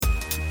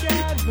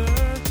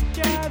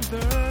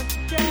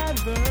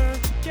We're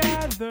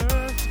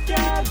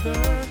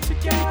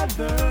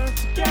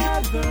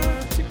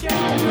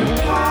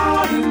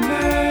plotting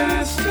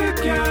this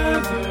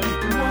together.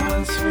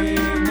 Once we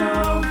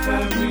know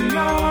that we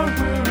are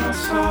all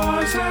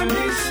stars, and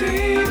we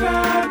see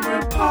that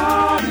we're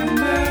plotting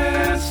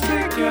this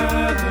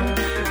together.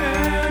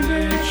 And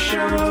it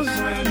shows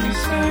when we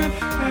stand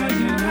hand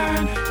in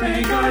hand,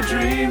 make our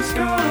dreams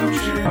come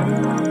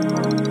true.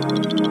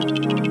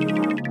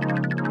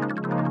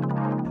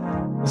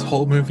 This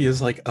whole movie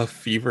is like a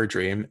fever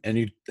dream, and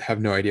you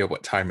have no idea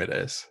what time it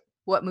is.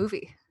 What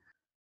movie?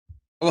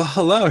 Well,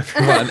 hello,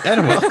 everyone,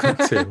 and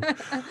welcome to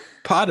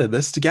Potted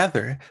This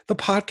Together, the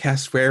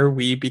podcast where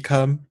we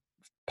become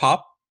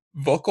pop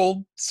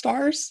vocal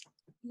stars.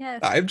 Yes.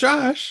 I'm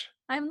Josh.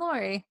 I'm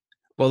Lori.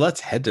 Well,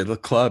 let's head to the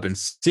club and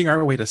sing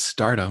our way to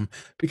stardom,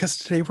 because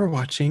today we're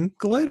watching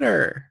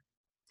Glitter.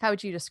 How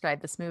would you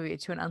describe this movie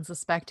to an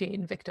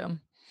unsuspecting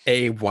victim?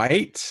 A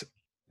white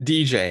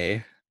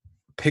DJ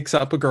picks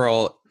up a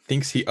girl,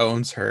 thinks he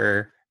owns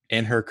her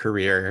and her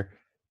career.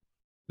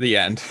 The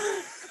end.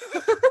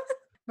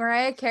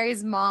 Mariah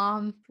Carey's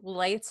mom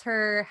lights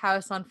her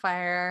house on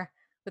fire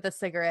with a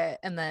cigarette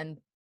and then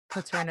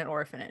puts her in an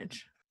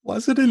orphanage.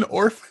 Was it an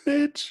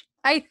orphanage?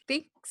 I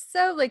think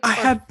so. I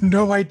had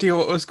no idea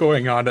what was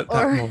going on at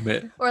that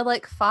moment. Or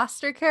like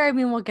foster care. I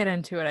mean, we'll get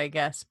into it, I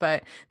guess.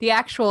 But the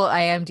actual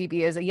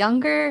IMDb is a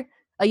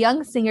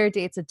young singer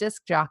dates a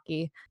disc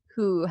jockey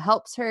who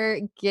helps her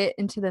get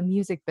into the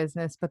music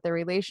business, but the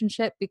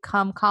relationship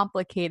become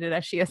complicated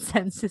as she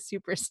ascends to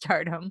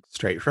superstardom.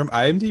 Straight from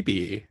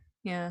IMDb.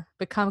 Yeah,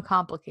 become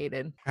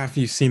complicated. Have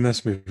you seen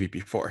this movie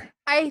before?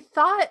 I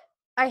thought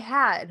I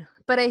had,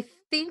 but I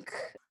think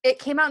it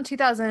came out in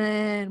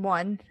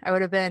 2001. I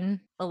would have been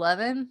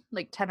 11,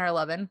 like 10 or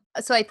 11.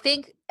 So I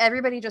think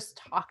everybody just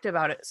talked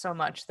about it so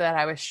much that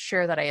I was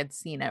sure that I had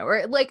seen it.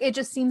 Or like it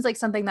just seems like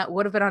something that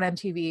would have been on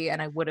MTV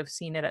and I would have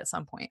seen it at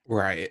some point.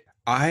 Right.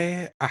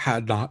 I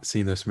had not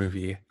seen this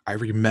movie. I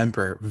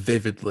remember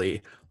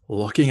vividly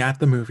looking at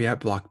the movie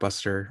at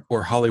Blockbuster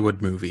or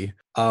Hollywood Movie,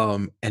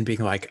 and being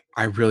like,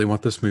 I really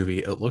want this movie.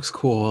 It looks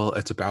cool.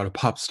 It's about a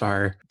pop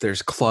star.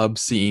 There's club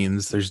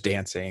scenes. There's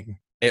dancing.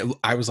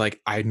 I was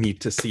like, I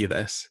need to see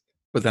this.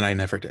 But then I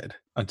never did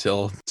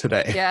until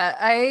today. Yeah,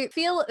 I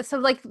feel so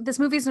like this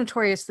movie's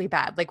notoriously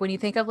bad. Like when you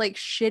think of like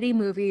shitty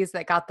movies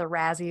that got the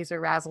Razzies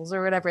or Razzles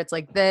or whatever, it's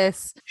like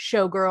this,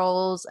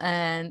 Showgirls,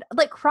 and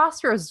like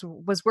Crossroads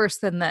was worse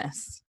than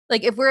this.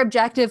 Like if we're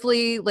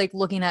objectively like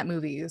looking at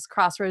movies,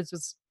 Crossroads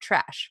was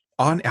trash.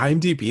 On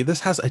IMDb, this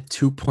has a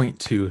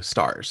 2.2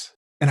 stars.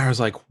 And I was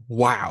like,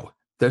 wow,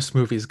 this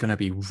movie is going to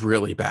be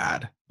really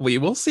bad. We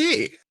will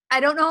see. I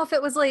don't know if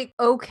it was like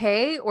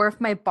okay or if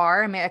my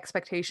bar and my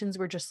expectations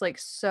were just like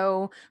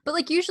so, but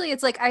like usually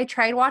it's like I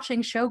tried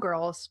watching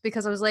Showgirls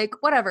because I was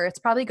like, whatever, it's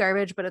probably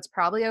garbage, but it's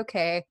probably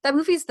okay. That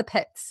movie's the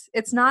pits.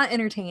 It's not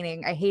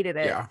entertaining. I hated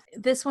it. Yeah.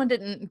 This one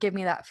didn't give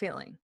me that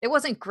feeling. It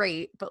wasn't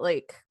great, but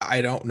like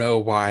I don't know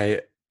why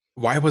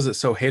was it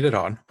so hated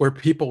on? Were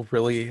people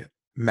really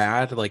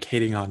mad, like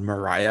hating on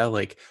Mariah?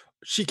 Like,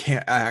 she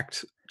can't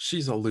act.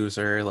 She's a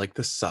loser. Like,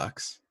 this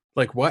sucks.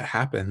 Like, what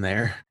happened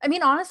there? I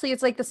mean, honestly,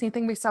 it's like the same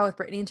thing we saw with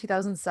Britney in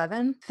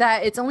 2007,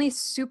 that it's only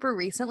super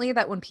recently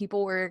that when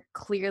people were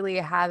clearly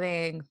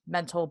having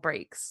mental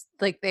breaks,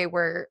 like they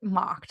were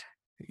mocked.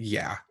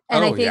 Yeah.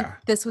 And I think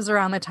this was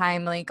around the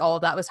time like all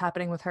of that was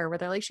happening with her, where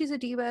they're like, she's a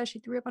diva. She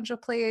threw a bunch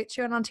of plates.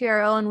 She went on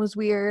TRL and was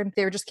weird.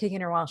 They were just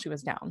kicking her while she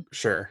was down.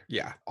 Sure.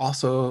 Yeah.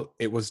 Also,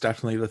 it was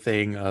definitely the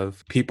thing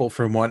of people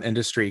from one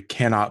industry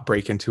cannot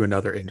break into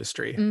another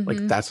industry. Mm-hmm.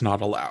 Like, that's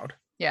not allowed.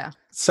 Yeah.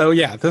 So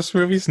yeah, this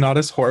movie's not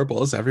as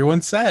horrible as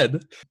everyone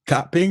said.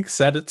 That being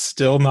said, it's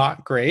still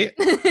not great.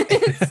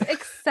 It's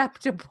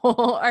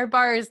acceptable. Our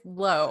bar is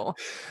low.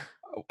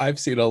 I've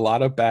seen a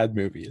lot of bad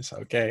movies,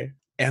 okay?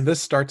 And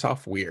this starts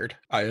off weird.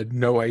 I had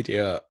no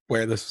idea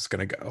where this was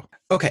going to go.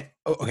 Okay.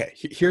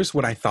 Here's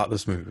what I thought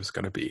this movie was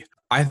going to be.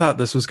 I thought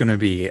this was going to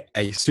be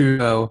a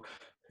pseudo,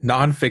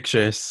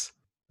 non-fictitious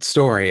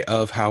story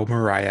of how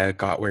Mariah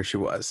got where she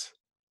was.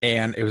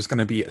 And it was going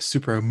to be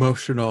super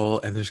emotional,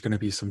 and there's going to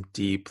be some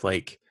deep,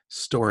 like,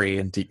 story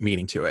and deep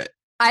meaning to it.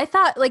 I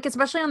thought, like,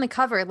 especially on the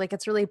cover, like,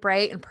 it's really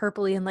bright and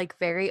purpley and, like,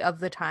 very of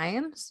the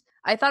times.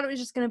 I thought it was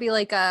just going to be,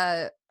 like,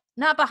 a,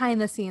 not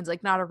behind the scenes,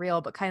 like, not a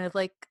real, but kind of,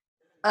 like,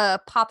 a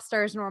pop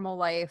star's normal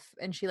life,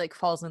 and she, like,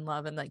 falls in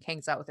love and, like,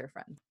 hangs out with her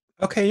friend.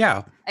 Okay,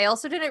 yeah. I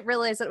also didn't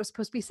realize that it was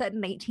supposed to be set in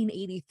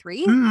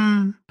 1983.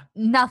 Mm.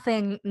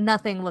 Nothing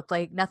looked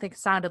like, nothing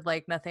sounded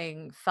like,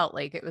 nothing felt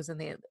like it was in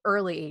the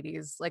early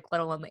 80s, like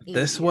let alone the 80s.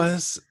 This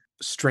was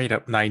straight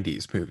up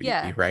 90s movie,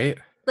 Yeah. Right?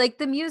 Like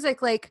the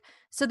music, like,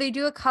 so they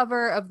do a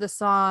cover of the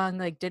song,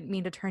 like, Didn't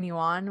Mean to Turn You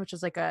On, which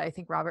is like a, I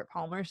think, Robert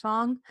Palmer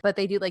song, but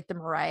they do like the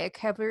Mariah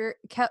cover.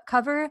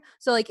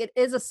 So like it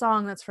is a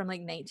song that's from like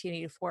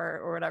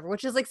 1984 or whatever,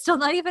 which is like still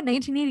not even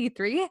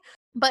 1983.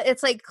 But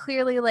it's like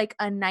clearly like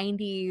a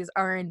 90s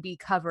R&B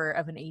cover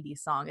of an 80s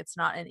song. It's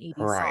not an 80s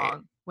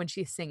song when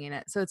she's singing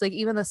it. So it's like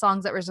even the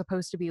songs that were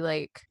supposed to be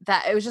like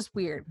that, it was just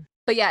weird.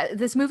 But yeah,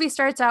 this movie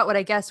starts out what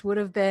I guess would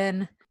have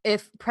been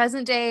if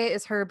present day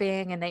is her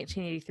being in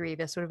 1983,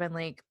 this would have been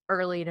like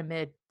early to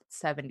mid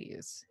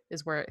 70s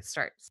is where it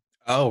starts.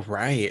 Oh,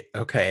 right.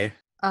 Okay.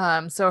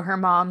 So her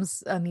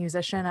mom's a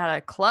musician at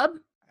a club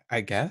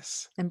I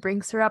guess. and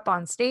brings her up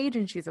on stage,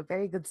 and she's a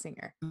very good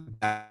singer.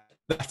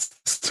 That's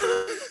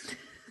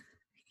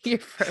You're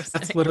frozen.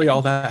 that's literally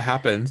all that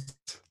happens.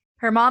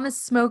 Her mom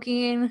is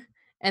smoking,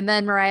 and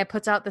then Mariah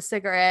puts out the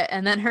cigarette,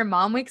 and then her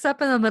mom wakes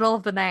up in the middle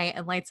of the night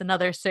and lights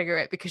another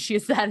cigarette because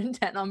she's that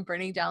intent on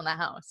burning down the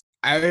house.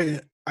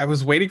 I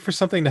was waiting for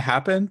something to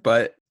happen,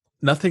 but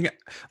nothing.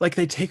 Like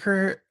they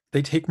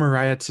take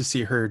Mariah to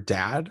see her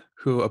dad,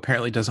 who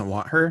apparently doesn't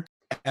want her.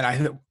 And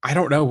I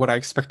don't know what I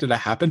expected to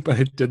happen, but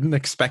I didn't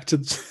expect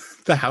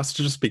the house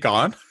to just be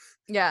gone.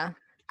 Yeah.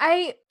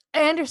 I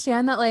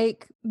understand that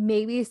like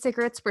maybe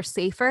cigarettes were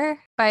safer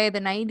by the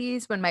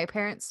 90s when my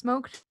parents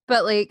smoked,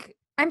 but like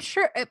I'm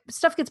sure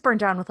stuff gets burned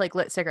down with like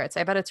lit cigarettes.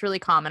 I bet it's really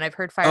common. I've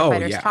heard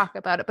firefighters yeah. talk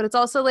about it, but it's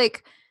also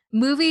like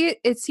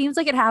it seems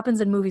like it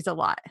happens in movies a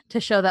lot to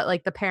show that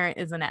like the parent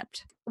is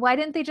inept. Why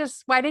did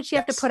she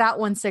have to Yes. put out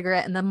one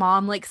cigarette and the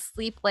mom like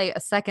sleep light a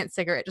second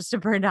cigarette just to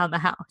burn down the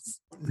house?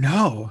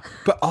 No,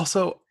 but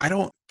also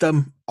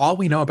all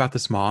we know about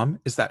this mom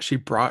is that she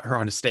brought her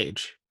on a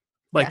stage.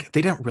 Like Yeah.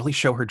 they didn't really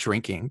show her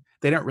drinking.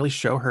 They didn't really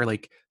show her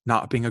like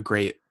not being a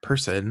great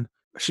person.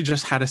 She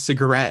just had a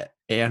cigarette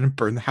and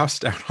burned the house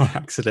down on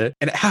accident.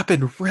 And it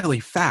happened really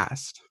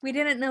fast. We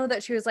didn't know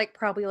that she was like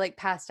probably like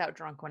passed out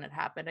drunk when it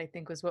happened, I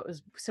think was what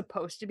was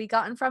supposed to be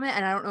gotten from it.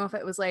 And I don't know if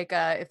it was like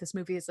if this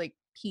movie is like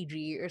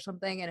PG or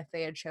something, and if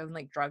they had shown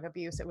like drug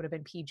abuse, it would have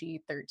been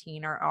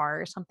PG-13 or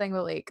R or something,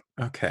 but like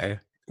Okay.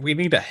 We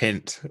need a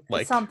hint.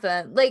 Like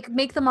something like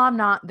make the mom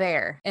not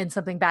there and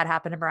something bad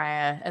happened to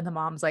Mariah and the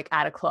mom's like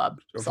at a club.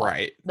 So,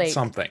 right. like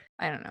Something.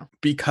 I don't know.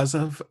 Because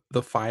of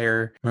the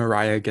fire,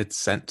 Mariah gets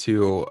sent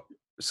to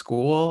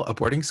school, a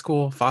boarding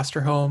school,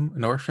 foster home,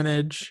 an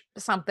orphanage.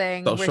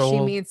 Something where she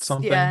Social meets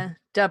something?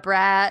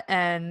 Debrat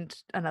and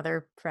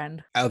another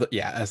friend.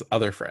 As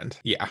other friend.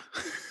 Yeah.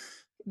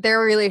 Their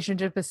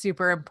relationship is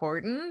super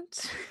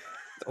important.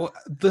 Well,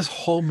 this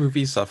whole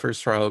movie suffers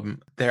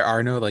from there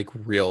are no like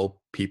real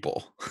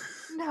people.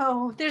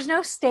 No, there's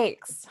no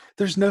stakes.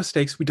 There's no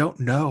stakes. We don't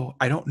know.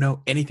 I don't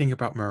know anything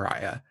about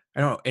Mariah.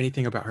 I don't know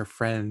anything about her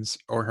friends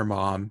or her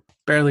mom.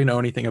 Barely know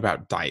anything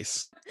about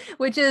Dice.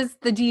 Which is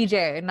the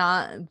DJ,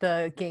 not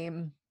the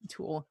game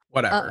tool.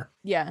 Whatever.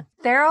 Yeah.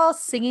 They're all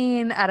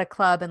singing at a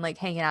club and like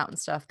hanging out and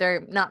stuff.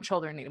 They're not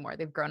children anymore.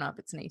 They've grown up.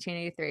 It's in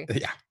 1883.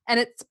 Yeah. And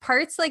it's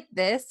parts like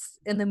this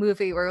in the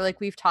movie where like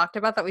we've talked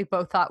about that we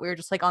both thought we were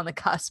just like on the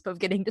cusp of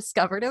getting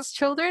discovered as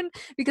children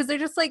because they're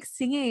just like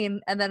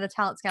singing and then a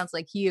talent scout's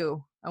like,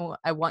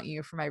 I want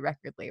you for my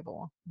record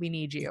label. We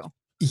need you.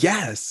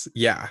 Yes.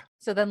 Yeah.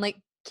 So then like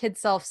Kid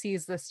Self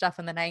sees this stuff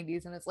in the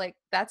 90s and it's like,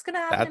 that's going to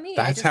happen to me.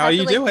 I That's just how have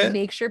you to, do like, it.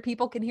 Make sure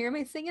people can hear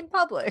me sing in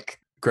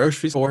public.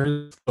 Grocery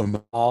stores,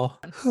 the mall.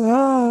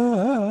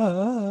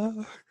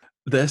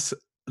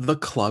 The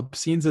club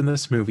scenes in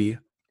this movie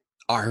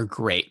are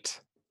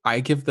great. I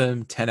give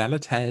them 10 out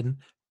of 10.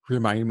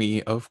 Remind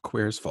me of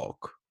Queer as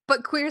Folk.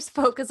 But Queer as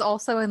Folk is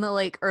also in the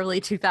like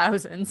early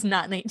 2000s,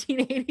 not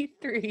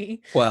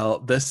 1983.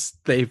 Well,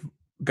 they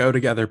go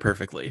together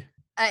perfectly.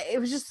 It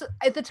was just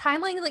the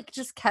timeline like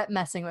just kept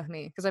messing with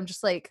me because I'm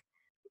just like,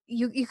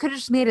 you could have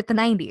just made it the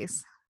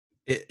 90s.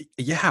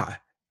 Yeah,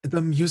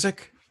 the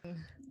music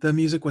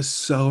was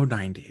so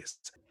 90s.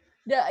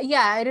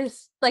 Yeah, I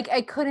just like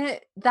I couldn't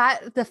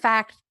the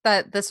fact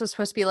that this was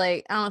supposed to be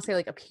like I don't want to say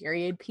like a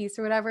period piece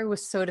or whatever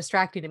was so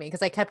distracting to me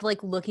because I kept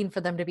like looking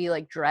for them to be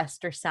like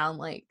dressed or sound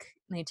like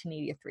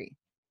 1983.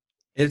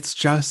 It's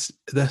just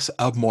this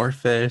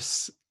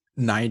amorphous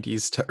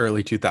 90s to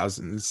early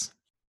 2000s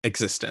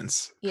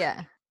existence.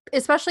 Yeah.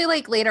 Especially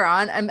like later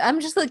on. I'm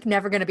just like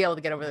never gonna be able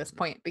to get over this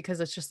point because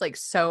it's just like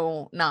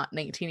so not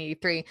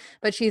 1983.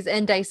 But she's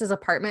in Dice's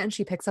apartment and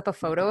she picks up a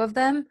photo of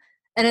them.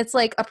 And it's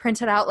like a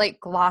printed out like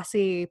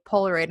glossy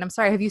Polaroid. And I'm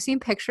sorry, have you seen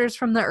pictures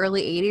from the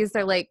early 80s?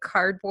 They're like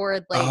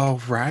cardboard, like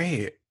oh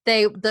right.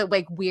 The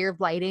like weird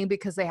lighting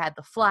because they had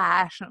the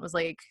flash and it was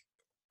like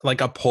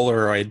a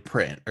Polaroid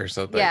print or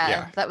something.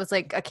 Yeah. That was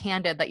like a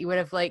candid that you would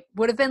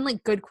have been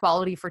like good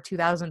quality for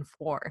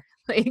 2004.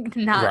 Like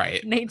not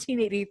Right.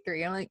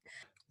 1983. I'm like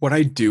what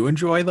I do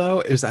enjoy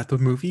though is that the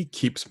movie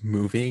keeps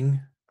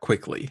moving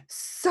quickly.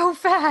 So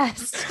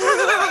fast.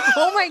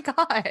 Oh my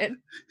God.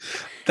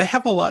 They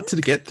have a lot to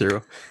get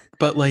through.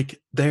 But like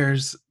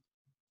there's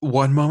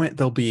one moment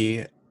they'll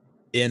be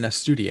in a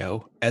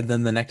studio and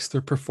then the next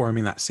they're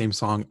performing that same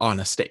song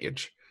on a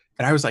stage.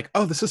 And I was like,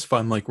 oh, this is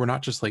fun. Like we're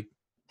not just like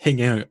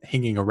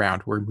hanging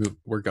around.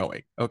 We're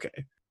going.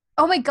 Okay.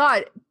 Oh my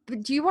God.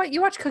 Do you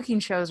watch cooking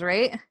shows,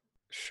 right?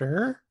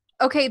 Sure.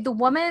 Okay, the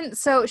woman,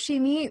 so she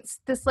meets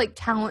this like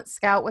talent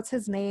scout. What's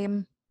his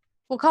name?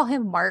 We'll call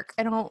him Mark.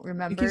 I don't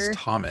remember. I think he's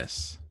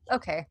Thomas.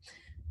 Okay.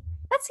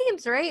 That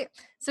seems right.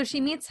 So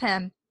she meets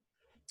him.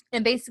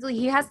 And basically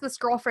he has this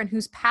girlfriend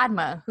who's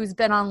Padma, who's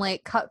been on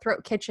like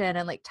Cutthroat Kitchen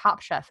and like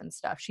Top Chef and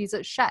stuff. She's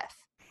a chef.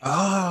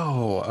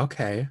 Oh,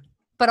 okay.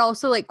 but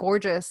also like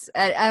gorgeous.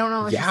 I don't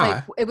know. It's just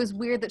like Yeah. it was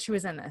weird that she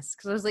was in this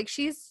because I was like,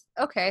 she's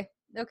okay,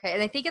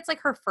 and I think it's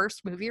like her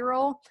first movie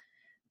role.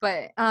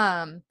 But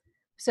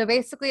so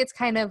basically, it's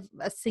kind of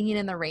a Singing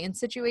in the Rain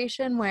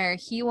situation where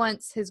he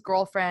wants his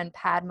girlfriend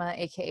Padma,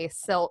 aka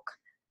Silk,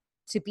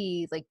 to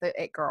be like the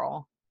it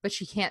girl, but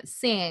she can't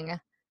sing.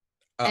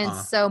 And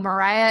Uh-uh. so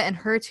Mariah and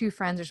her two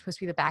friends are supposed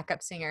to be the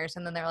backup singers,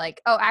 and then they're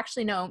like, "Oh,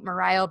 actually, no,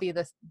 Mariah will be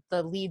the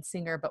lead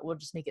singer, but we'll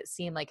just make it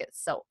seem like it's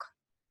Silk."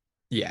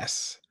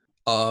 Yes.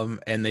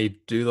 And they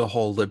do the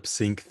whole lip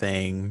sync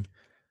thing.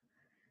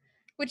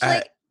 Which, I,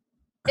 like,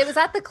 it was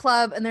at the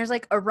club, and there's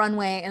like a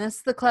runway, and this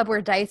is the club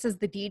where Dice is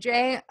the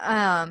DJ.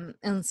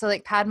 And so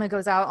like Padma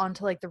goes out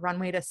onto like the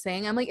runway to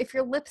sing. I'm like, if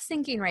you're lip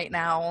syncing right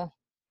now,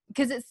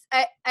 because it's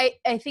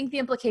I think the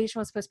implication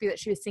was supposed to be that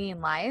she was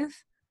singing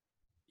live,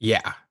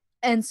 yeah.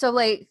 and so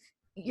like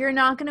you're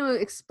not going to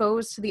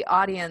expose to the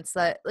audience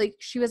that like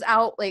she was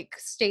out like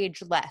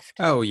stage left,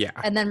 Oh, yeah.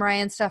 and then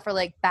Mariah and stuff are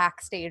like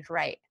backstage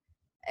right,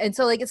 and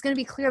so like it's going to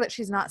be clear that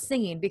she's not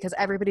singing because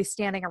everybody's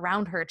standing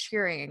around her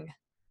cheering,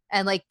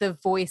 and like the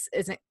voice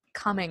isn't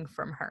coming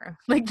from her.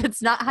 Like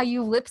that's not how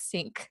you lip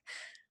sync.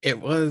 It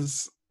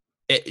was,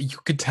 you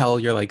could tell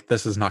you're like,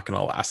 this is not going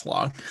to last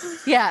long.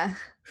 Yeah.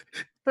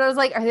 But I was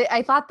like,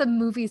 I thought the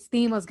movie's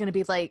theme was going to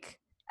be like,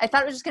 I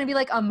thought it was just going to be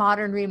like a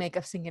modern remake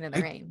of Singing in the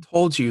I Rain.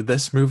 told you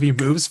this movie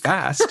moves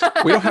fast.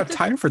 We don't have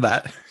time for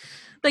that.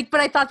 Like, but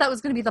I thought that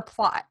was going to be the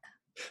plot.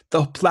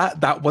 The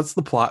plot, that was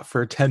the plot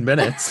for 10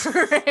 minutes.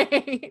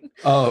 Right.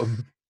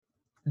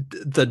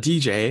 The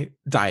DJ,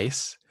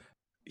 Dice,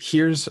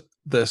 hears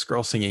this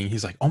girl singing.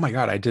 He's like, oh my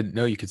God, I didn't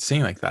know you could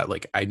sing like that.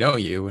 Like, I know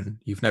you and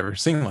you've never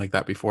sung like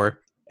that before.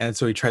 And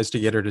so he tries to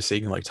get her to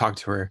sing and like talk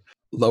to her.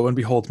 Lo and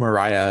behold,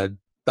 Mariah,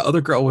 the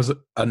other girl was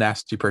a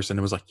nasty person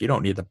and was like, you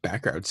don't need the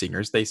background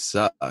singers. They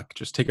suck.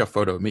 Just take a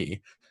photo of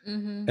me.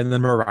 Mm-hmm. And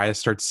then Mariah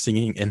starts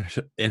singing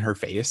in her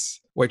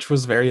face, which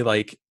was very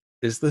like,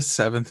 is this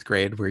seventh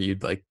grade where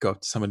you'd like go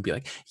up to someone and be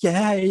like,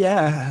 yeah,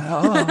 yeah.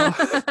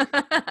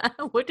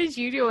 Oh. What did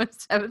you do in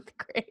 7th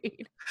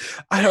grade?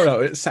 I don't know.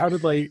 It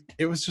sounded like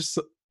it was just,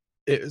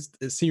 it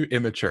seemed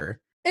immature.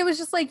 It was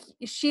just like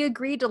she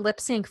agreed to lip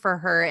sync for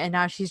her, and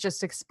now she's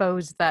just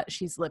exposed that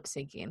she's lip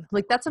syncing.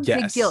 Like that's a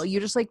big deal. Yes. You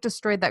just like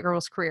destroyed that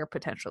girl's career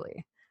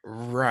potentially.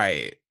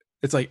 Right.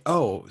 It's like,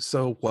 oh,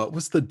 so what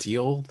was the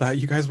deal that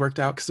you guys worked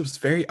out? Because it was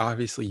very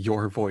obviously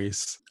your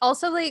voice.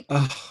 Also, like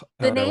Ugh,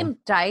 I the don't know. name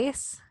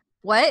Dice.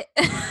 What?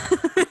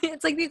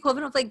 It's like the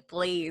equivalent of like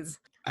Blaze.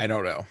 I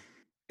don't know.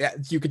 Yeah,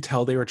 you could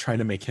tell they were trying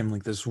to make him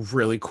like this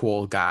really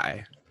cool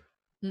guy.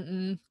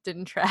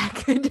 Didn't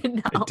track. It did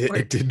not work.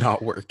 It did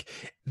not work.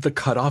 The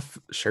cutoff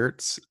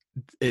shirts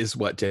is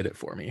what did it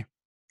for me.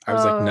 I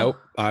was like, nope,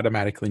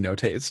 automatically no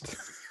taste.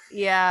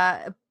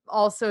 Yeah.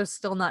 Also,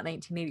 still not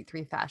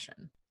 1983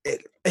 fashion.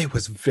 It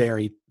was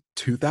very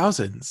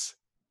 2000s.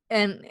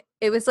 And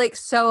it was like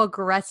so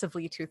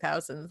aggressively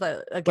 2000s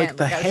that again, Like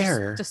the I was just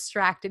hair.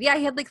 distracted. Yeah,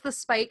 he had like the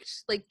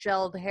spiked, like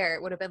gelled hair.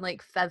 It would have been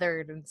like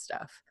feathered and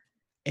stuff.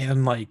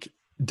 And like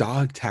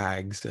dog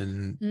tags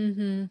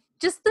and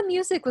Just the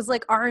music was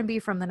like R&B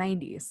from the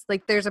 90s.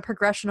 Like there's a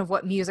progression of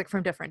what music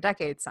from different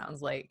decades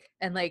sounds like,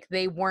 and like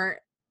they weren't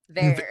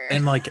there.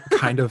 and like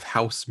kind of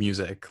house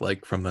music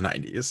like from the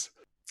 90s.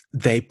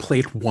 They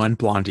played one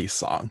Blondie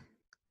song.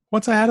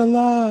 Once I had a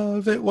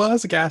love, it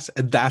was a gas.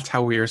 And that's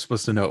how we were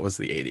supposed to know it was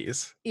the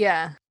 80s.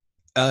 Yeah.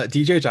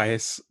 DJ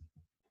Dice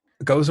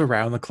goes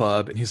around the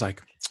club and he's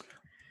like,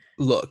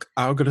 look,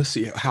 I'm gonna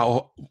see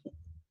how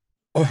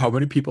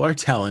many people are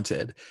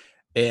talented.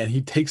 And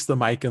he takes the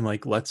mic and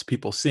like lets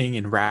people sing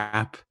and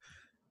rap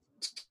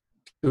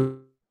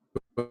to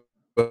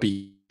a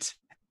beat.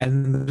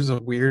 And there's a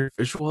weird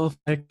visual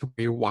effect where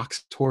he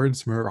walks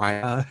towards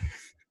Mariah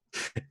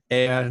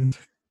and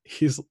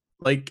he's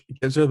like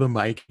gives her the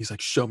mic. He's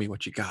like, show me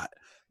what you got.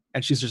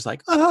 And she's just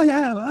like, oh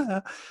yeah.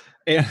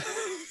 And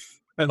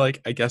and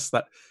like I guess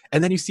that,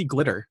 and then you see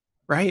glitter,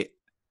 right?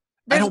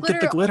 I don't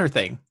get the glitter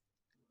thing.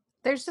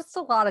 There's just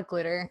a lot of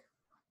glitter.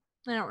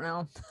 I don't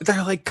know.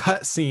 They're like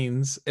cut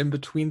scenes in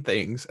between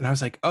things. And I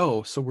was like,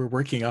 oh, so we're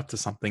working up to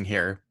something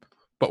here,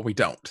 but we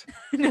don't.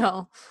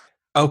 No.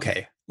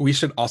 Okay. We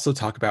should also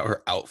talk about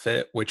her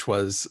outfit, which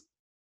was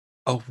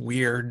a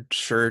weird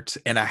shirt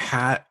and a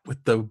hat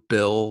with the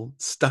bill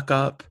stuck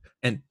up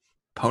and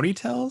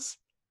ponytails.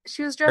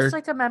 She was dressed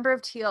like a member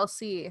of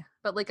TLC,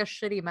 but like a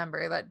shitty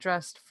member that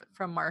dressed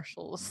from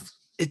Marshalls.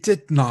 It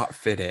did not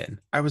fit in.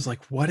 I was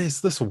like, what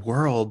is this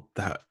world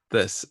that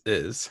this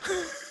is?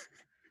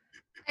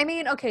 I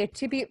mean, okay,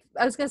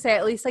 I was gonna say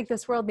at least like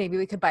this world, maybe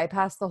we could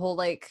bypass the whole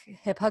like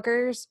hip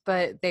huggers,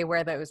 but they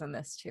wear those in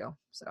this too,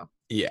 so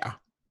Yeah.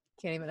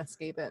 can't even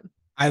escape it.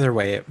 Either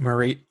way,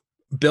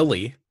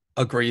 Billy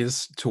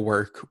agrees to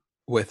work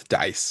with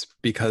Dice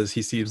because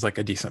he seems like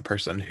a decent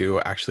person who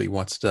actually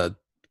wants to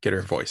get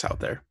her voice out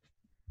there.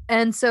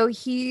 And so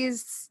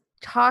he's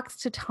talks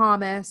to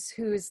Thomas,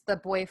 who's the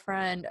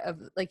boyfriend of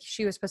like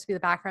she was supposed to be the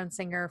background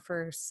singer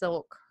for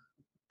Silk,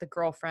 the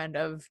girlfriend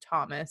of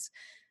Thomas.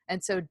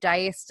 And so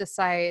Dice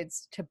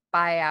decides to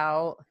buy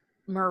out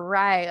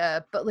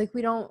Mariah, but like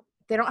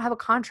they don't have a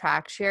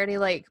contract. She already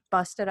like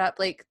busted up.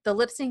 Like the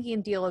lip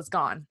syncing deal is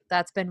gone.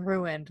 That's been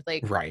ruined.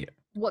 Like Right.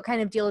 what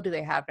kind of deal do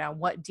they have now?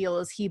 What deal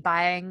is he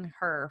buying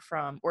her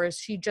from? Or is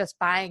she just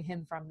buying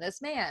him from this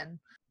man?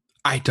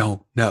 I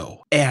don't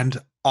know. And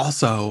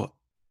also,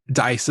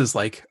 Dice is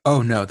like,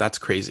 oh no, that's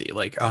crazy.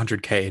 Like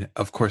 100K,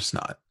 of course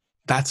not.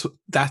 That's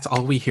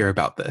all we hear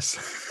about this.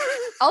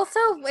 Also,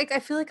 like I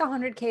feel like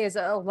 100K is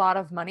a lot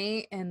of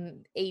money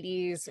in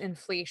 80s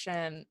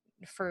inflation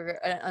for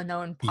a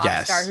known pop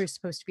star Yes. who's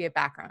supposed to be a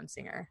background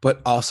singer.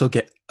 But also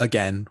get,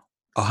 again,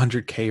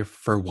 100K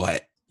for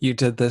what? You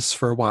did this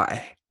for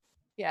why?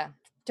 Yeah,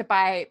 to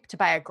buy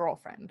a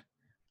girlfriend.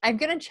 I'm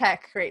gonna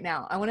check right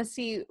now. I want to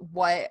see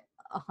what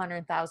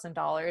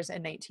 $100,000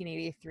 in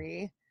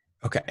 1983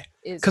 Okay.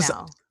 is 'Cause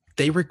now.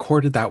 they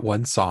recorded that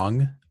one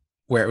song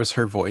where it was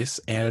her voice,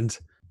 and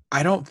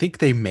I don't think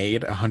they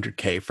made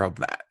 100K from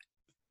that.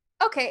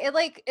 Okay,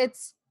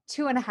 it's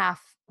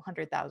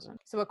 $250,000.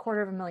 So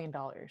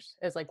 $250,000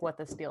 is like what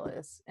this deal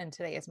is in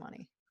today's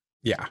money.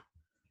 Yeah.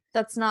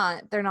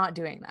 They're not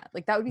doing that.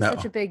 Like that would be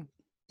such No. a big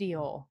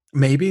deal.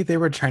 Maybe they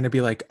were trying to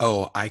be like,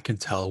 oh, I can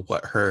tell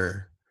what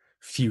her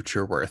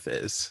future worth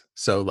is.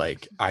 So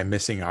like I'm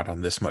missing out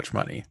on this much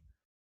money.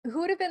 Who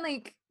would have been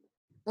like,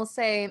 we'll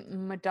say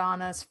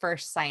Madonna's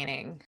first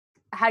signing?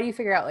 How do you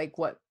figure out like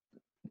what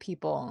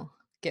people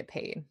get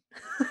paid?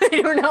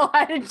 I don't know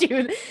how to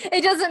do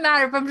it. Doesn't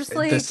matter if I'm just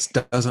like, This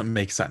doesn't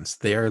make sense.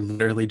 They are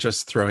literally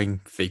just throwing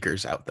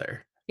figures out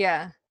there.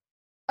 yeah.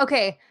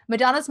 Okay,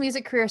 Madonna's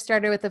music career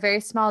started with a very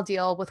small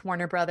deal with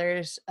Warner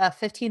Brothers, a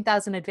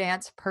 $15,000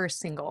 advance per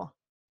single.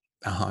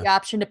 Uh-huh. The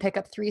option to pick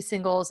up 3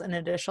 singles and an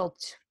additional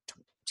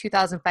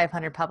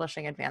 $2,500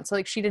 publishing advance. So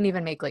like she didn't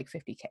even make like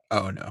 $50K.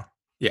 Oh no.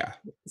 Yeah.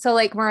 So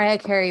like Mariah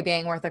Carey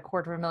being worth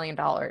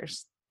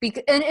 $250,000.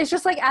 And it's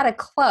just like at a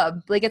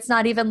club. Like it's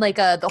not even like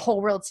the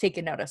whole world's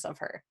taking notice of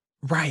her.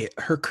 Right.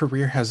 Her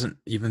career hasn't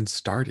even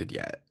started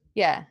yet.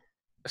 Yeah.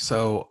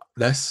 So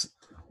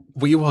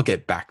we will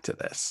get back to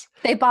this.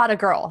 They bought a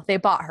girl. They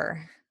bought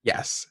her.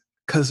 Yes.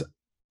 Because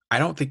I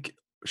don't think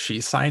she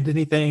signed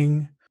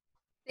anything.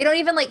 They don't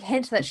even like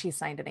hint that she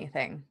signed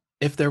anything.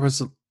 If there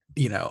was,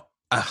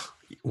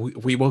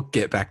 we will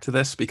get back to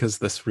this because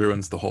this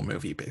ruins the whole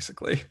movie,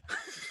 basically.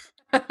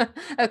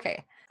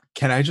 Okay.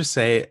 Can I just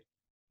say,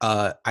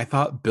 I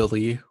thought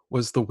Billy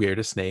was the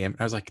weirdest name.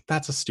 I was like,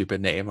 that's a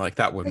stupid name. Like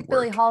that wouldn't Like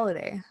work. Billie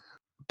Holiday.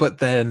 But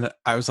then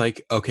I was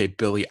like, okay,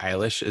 Billie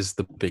Eilish is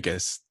the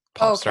biggest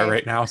pop star Okay.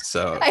 right now.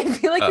 So I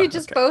feel like we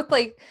just okay. both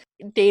like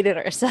dated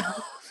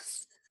ourselves.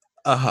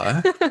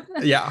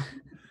 Yeah.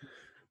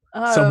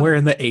 Somewhere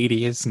in the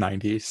 80s,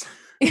 90s.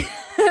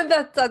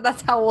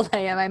 That's how old I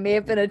am. I may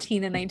have been a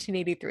teen in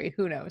 1983.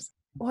 Who knows?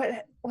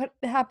 What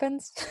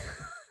happens?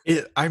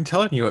 I'm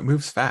telling you, it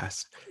moves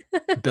fast.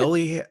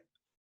 Billie,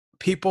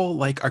 people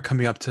like are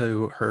coming up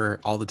to her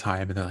all the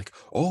time and they're like,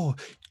 oh,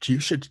 you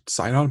should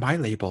sign on my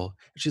label.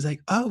 And she's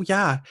like, oh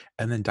yeah.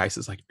 And then Dice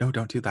is like, no,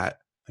 don't do that.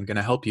 I'm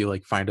gonna help you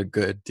like find a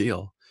good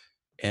deal.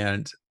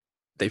 And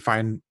they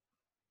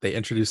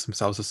introduce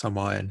themselves to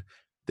someone,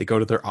 they go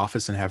to their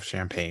office and have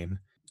champagne,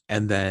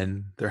 and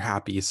then they're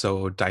happy.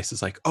 So Dice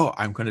is like, oh,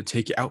 I'm gonna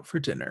take you out for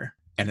dinner.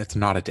 And it's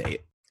not a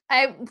date.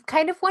 I'm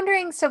kind of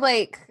wondering, so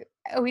like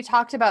we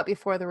talked about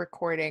before the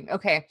recording.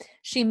 Okay,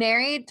 she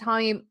married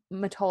Tommy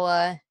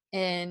Mottola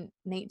in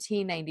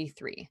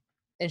 1993,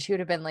 and she would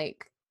have been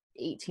like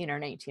 18 or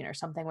 19 or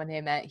something when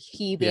they met,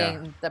 he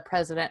being the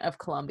president of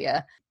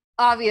Colombia.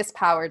 Obvious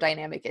power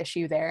dynamic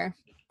issue there,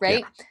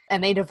 right? Yeah.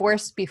 And they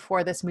divorced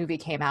before this movie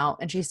came out,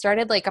 and she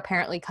started like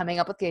apparently coming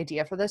up with the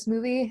idea for this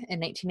movie in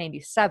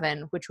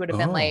 1997, which would have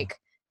been like,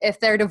 if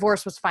their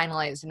divorce was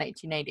finalized in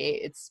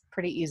 1998, it's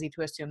pretty easy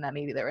to assume that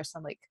maybe there was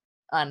some like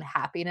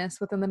unhappiness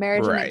within the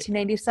marriage in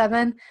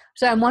 1997.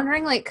 So I'm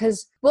wondering, like,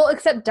 because, well,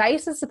 except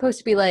Dice is supposed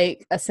to be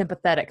like a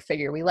sympathetic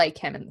figure. We like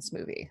him in this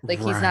movie. Like,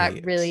 he's not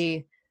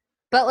really,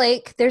 but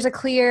like, there's a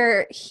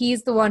clear,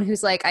 he's the one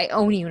who's like, I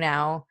own you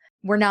now.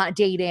 We're not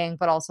dating,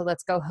 but also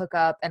let's go hook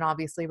up. And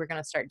obviously we're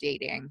going to start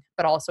dating,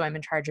 but also I'm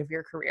in charge of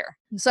your career.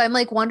 So I'm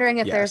like wondering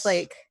if there's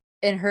like,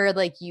 in her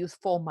like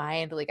youthful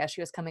mind, like as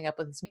she was coming up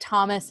with this,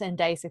 Thomas and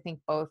Dice, I think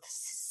both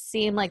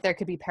seem like there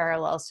could be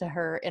parallels to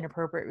her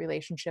inappropriate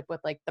relationship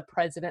with like the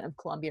president of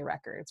Columbia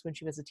Records when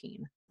she was a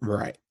teen.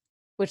 Right.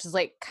 Which is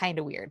like kind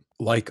of weird.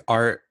 Like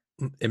art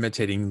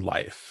imitating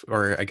life,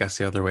 or I guess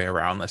the other way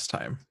around this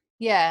time.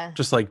 Yeah.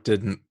 Just like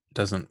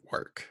doesn't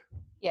work.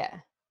 Yeah.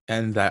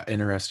 And that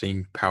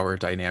interesting power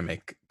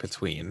dynamic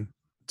between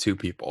two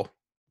people.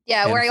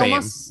 Yeah, where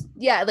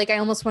I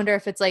almost wonder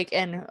if it's like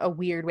in a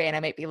weird way, and I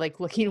might be like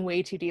looking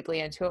way too deeply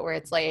into it, where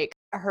it's like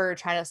her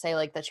trying to say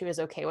like that she was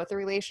okay with the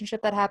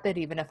relationship that happened,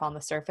 even if on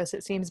the surface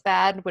it seems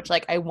bad, which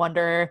like I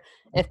wonder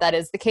if that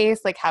is the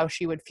case, like how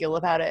she would feel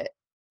about it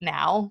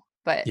now.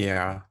 But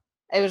yeah,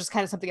 it was just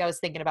kind of something I was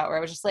thinking about, where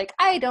I was just like,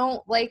 I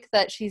don't like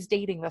that she's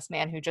dating this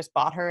man who just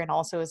bought her, and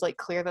also is like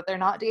clear that they're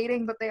not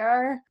dating, but they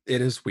are. It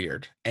is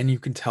weird. And you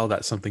can tell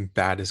that something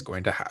bad is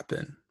going to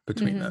happen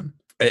between them.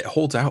 It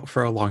holds out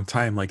for a long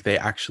time. Like they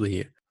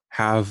actually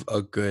have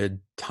a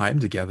good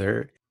time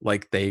together.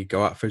 Like they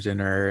go out for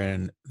dinner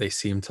and they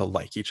seem to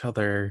like each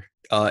other.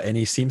 And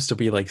he seems to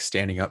be like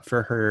standing up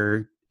for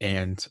her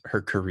and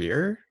her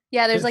career.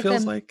 Yeah, there's It like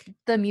feels like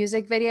the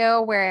music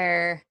video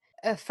where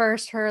at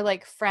first her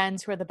like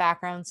friends who are the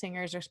background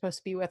singers are supposed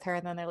to be with her,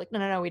 and then they're like,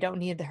 no, we don't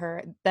need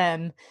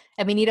them,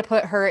 and we need to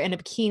put her in a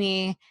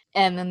bikini,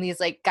 and then these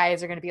like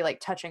guys are going to be like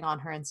touching on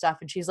her and stuff,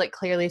 and she's like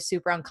clearly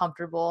super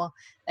uncomfortable,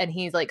 and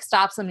he like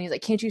stops them and he's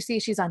like, can't you see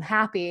she's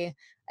unhappy?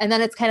 And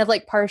then it's kind of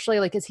like partially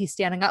like, is he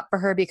standing up for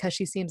her because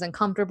she seems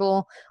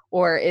uncomfortable,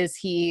 or is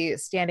he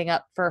standing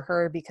up for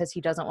her because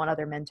he doesn't want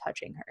other men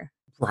touching her?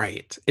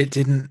 right.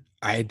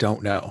 I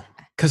don't know.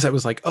 Because I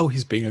was like, oh,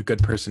 he's being a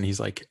good person. He's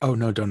like, oh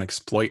no, don't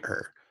exploit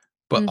her.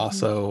 But Mhm.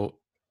 also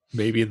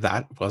maybe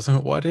that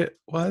wasn't what it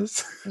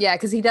was. Yeah,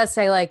 because he does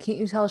say like, can't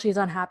you tell she's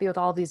unhappy with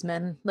all these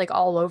men like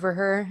all over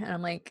her? And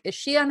I'm like, is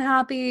she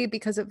unhappy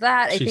because of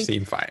that? She I think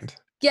seemed fine.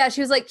 yeah, she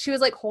was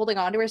like holding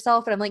on to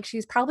herself, and I'm like,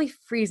 she's probably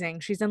freezing.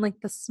 She's in like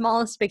the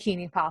smallest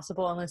bikini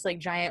possible in this like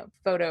giant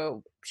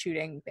photo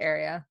shooting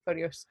area,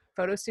 photo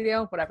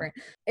studio, whatever.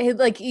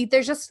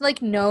 There's just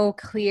like no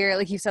clear,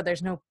 like you said,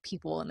 there's no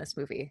people in this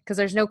movie because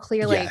there's no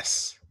clear like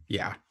Yes.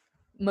 Yeah.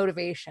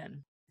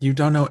 motivation. You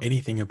don't know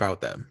anything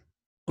about them.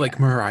 Like Yeah.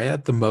 Mariah,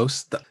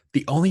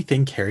 the only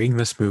thing carrying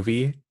this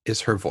movie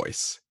is her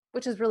voice.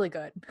 Which is really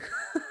good.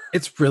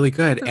 It's really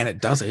good and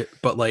it does it,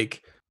 but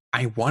like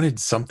I wanted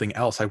something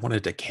else. I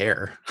wanted to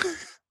care.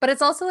 But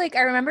it's also like,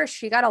 I remember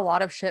she got a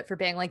lot of shit for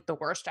being like the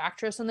worst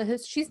actress in the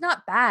history. She's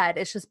not bad.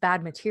 It's just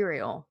bad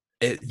material.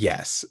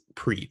 Yes,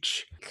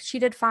 preach. She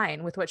did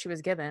fine with what she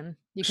was given.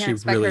 You can't She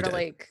expect really her to did.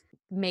 like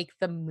make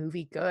the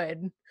movie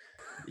good.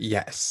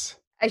 Yes,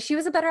 She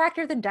was a better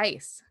actor than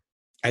Dice.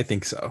 I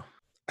think so.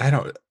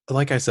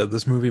 Like I said,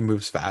 this movie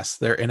moves fast.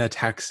 They're in a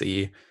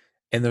taxi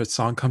and the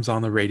song comes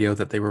on the radio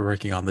that they were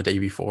working on the day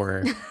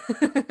before.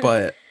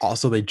 But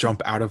also they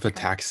jump out of a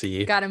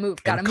taxi gotta move.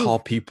 and call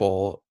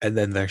people, and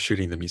then they're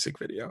shooting the music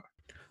video.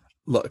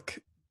 Look,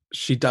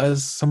 she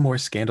does some more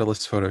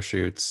scandalous photo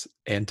shoots,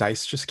 and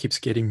Dice just keeps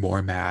getting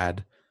more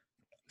mad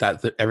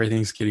that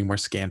everything's getting more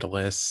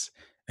scandalous.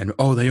 And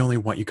oh, they only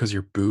want you because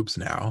you're boobs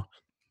now.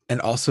 And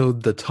also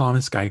the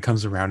Thomas guy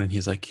comes around and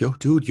he's like, yo,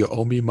 dude, you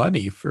owe me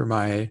money for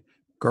my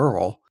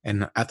girl.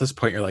 And at this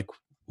point, you're like,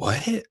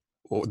 what?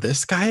 Oh,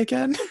 this guy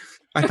again?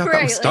 I thought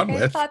that was done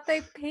with. I thought they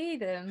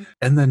paid him.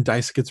 And then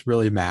Dice gets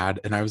really mad.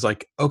 And I was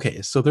like,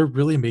 okay, so they're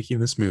really making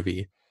this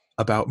movie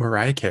about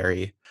Mariah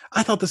Carey.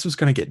 I thought this was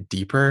going to get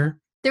deeper.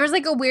 There was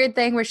like a weird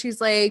thing where she's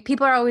like,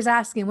 people are always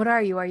asking, what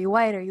are you? Are you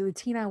white? Are you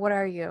Latina? What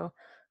are you?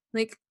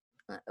 Like,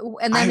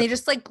 and then they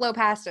just like blow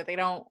past it. They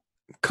don't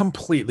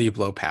completely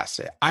blow past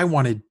it. I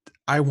wanted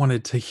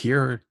to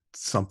hear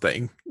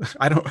something.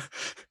 I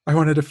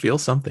wanted to feel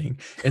something.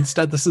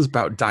 Instead, this is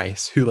about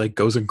Dice, who like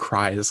goes and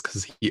cries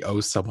because he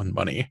owes someone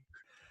money.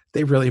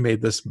 They really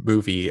made this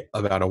movie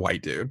about a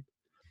white dude.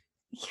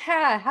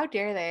 Yeah, how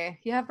dare they?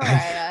 You have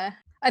Mariah.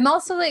 I'm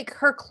also like,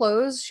 her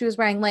clothes, she was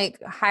wearing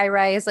like high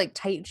rise, like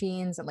tight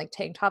jeans and like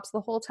tank tops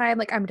the whole time.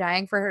 Like, I'm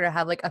dying for her to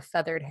have like a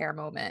feathered hair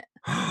moment.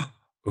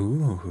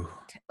 Ooh.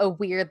 A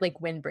weird like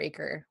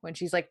windbreaker when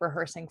she's like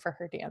rehearsing for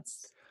her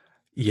dance.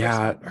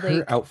 Yeah, Like,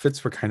 her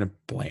outfits were kind of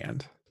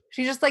bland.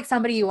 She's just like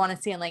somebody you want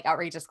to see in like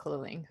outrageous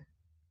clothing.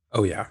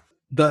 Oh yeah.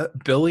 The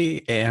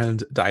Billy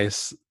and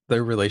Dice,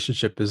 their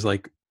relationship is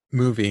like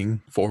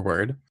moving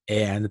forward,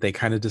 and they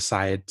kind of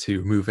decide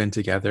to move in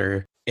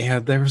together.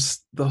 And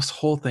there's this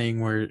whole thing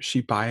where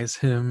she buys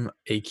him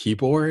a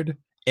keyboard,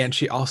 and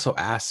she also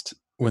asked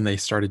when they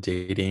started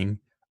dating,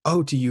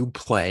 oh, do you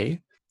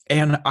play?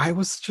 And I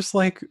was just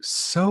like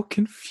so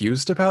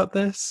confused about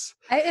this.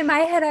 In my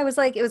head, I was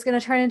like, it was going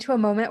to turn into a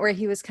moment where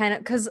he was kind of,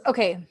 because,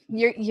 okay,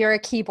 you're a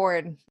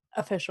keyboard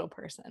official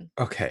person.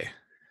 Okay.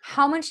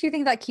 How much do you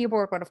think that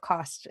keyboard would have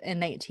cost in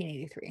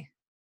 1983?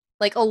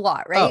 Like a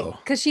lot, right?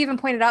 Because she even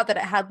pointed out that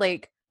it had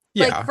like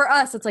for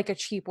us, it's like a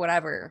cheap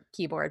whatever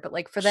keyboard, but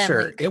like for them,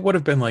 sure, like, it would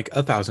have been like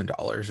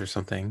 $1,000 or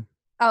something.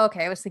 Oh,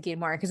 okay. I was thinking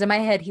more because in my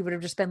head, he would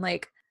have just been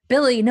like,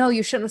 Billy, no,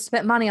 you shouldn't have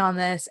spent money on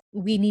this.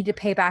 We need to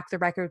pay back the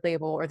record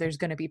label or there's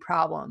going to be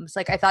problems.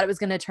 Like, I thought it was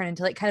going to turn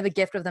into like kind of a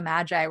gift of the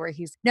Magi where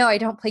he's, no, I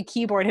don't play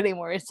keyboard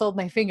anymore. I sold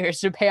my fingers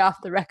to pay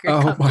off the record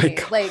company. My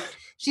God. Like,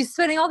 she's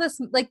spending all this,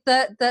 like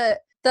the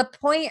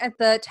point at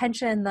the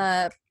tension,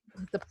 the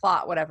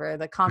plot, whatever,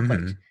 the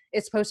conflict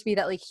is supposed to be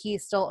that like he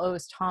still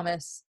owes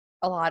Thomas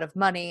a lot of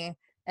money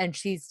and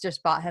she's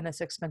just bought him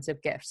this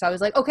expensive gift. So I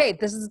was like, okay,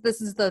 this is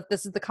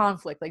the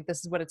conflict. Like,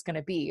 this is what it's going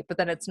to be, but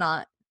then it's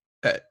not.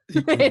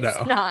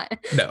 It's not.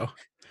 No.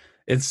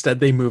 Instead,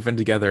 they move in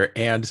together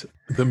and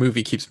the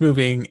movie keeps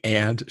moving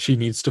and she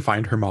needs to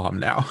find her mom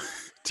now.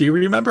 Do you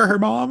remember her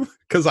mom?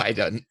 Because I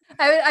didn't.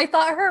 I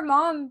thought her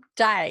mom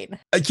died.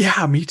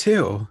 Yeah, me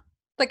too.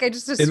 Like, I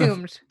just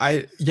assumed.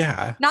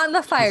 Yeah. Not in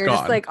the fire,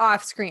 just like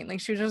off screen. Like,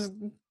 she was just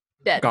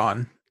dead.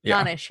 Gone. Yeah.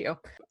 Non-issue.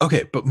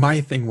 Okay, but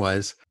my thing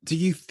was, do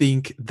you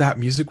think that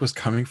music was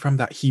coming from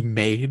that he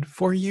made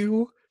for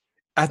you?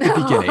 At the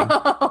beginning.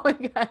 Oh my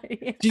God,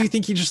 yeah. Do you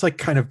think he just like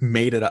kind of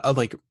made it up,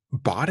 like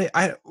bought it?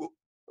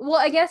 Well,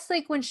 I guess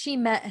like when she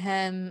met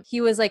him,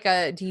 he was like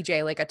a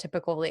DJ, like a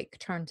typical like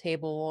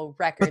turntable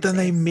But record then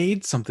they thing.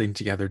 made something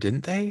together,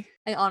 didn't they?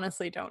 I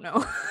honestly don't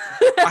know.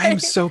 I'm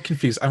so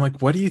confused. I'm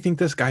like, what do you think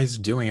this guy's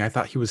doing? I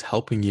thought he was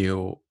helping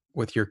you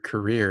with your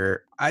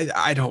career.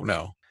 I don't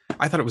know.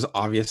 I thought it was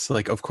obvious.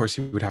 Like, of course,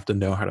 you would have to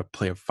know how to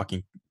play a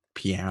fucking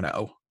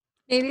piano.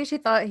 Maybe she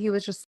thought he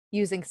was just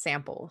using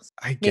samples.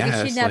 I Maybe she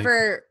guess. Like,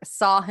 never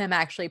saw him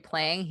actually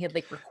playing. He had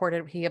like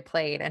recorded what he had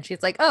played, and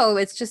she's like, "Oh,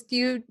 it's just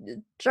you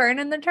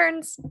turning the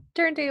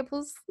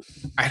turntables."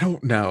 I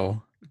don't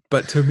know.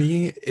 But to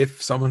me,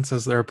 if someone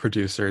says they're a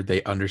producer,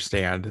 they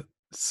understand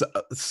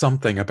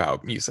something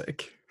about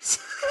music.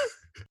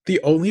 The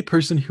only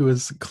person who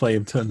has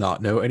claimed to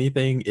not know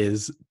anything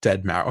is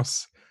Dead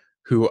Mouse,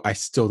 who I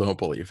still don't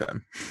believe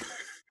him.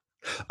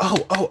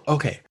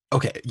 Okay.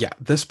 Okay, yeah,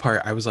 this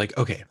part I was like,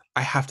 okay,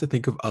 I have to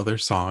think of other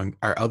song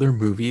or other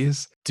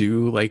movies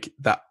do like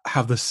that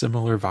have the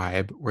similar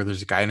vibe where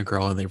there's a guy and a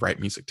girl and they write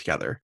music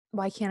together.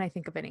 Why can't I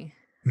think of any?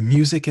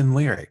 Music and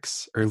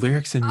lyrics or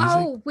lyrics and music?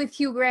 Oh, with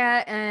Hugh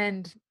Grant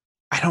and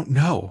I don't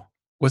know.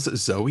 Was it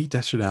Zoe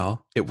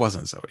Deschanel? It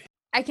wasn't Zoe.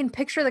 I can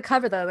picture the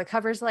cover though. The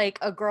cover's like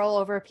a girl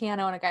over a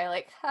piano and a guy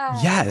like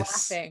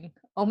Yes. laughing.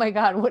 Oh my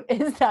god, what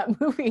is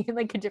that movie?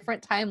 Like a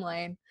different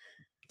timeline.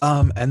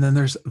 And then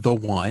there's The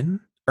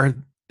One, or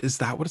is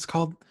that what it's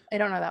called? I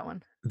don't know that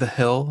one. The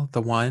Hill,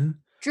 The One.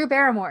 Drew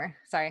Barrymore.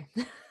 Sorry.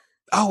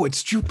 Oh,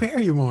 it's Drew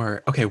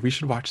Barrymore. Okay, we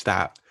should watch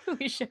that.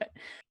 We should.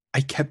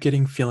 I kept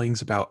getting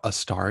feelings about A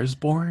Star is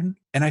Born,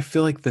 and I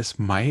feel like this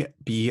might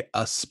be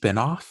a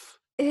spin-off.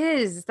 It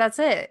is. That's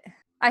it.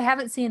 I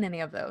haven't seen any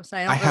of those.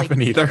 I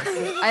haven't either.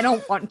 I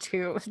don't want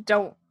to.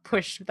 Don't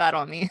push that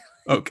on me.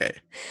 Okay.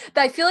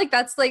 I feel like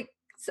that's like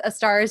A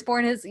Star is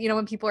Born is,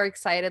 when people are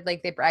excited,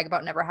 like they brag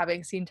about never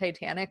having seen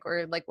Titanic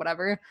or like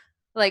whatever.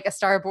 Like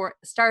Star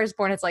is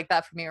Born is like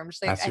that for me. Where I'm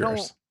just like, That's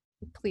yours.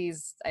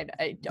 Please,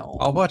 I don't.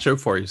 I'll watch it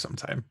for you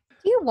sometime.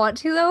 Do you want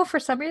to though? For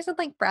some reason,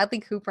 like Bradley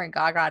Cooper and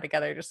Gaga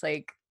together, just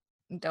like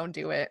don't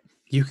do it.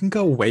 You can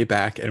go way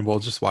back and we'll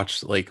just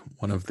watch like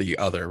one of the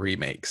other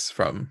remakes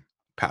from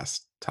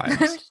past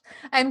times.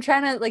 I'm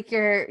trying to like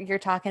you're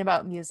talking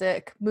about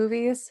music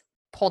movies.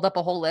 Pulled up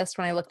a whole list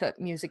when I looked at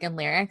music and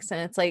lyrics,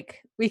 and it's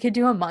like we could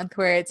do a month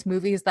where it's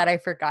movies that I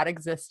forgot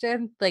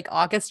existed, like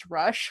August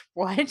Rush.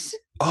 What?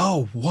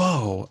 Oh,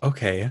 whoa.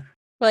 Okay.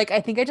 Like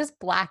I think I just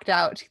blacked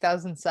out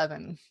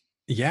 2007.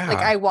 Yeah. Like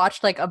I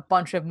watched like a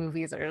bunch of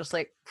movies that are just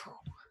like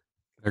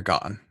they're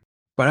gone.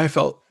 But I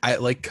felt I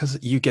like because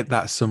you get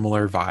that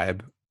similar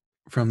vibe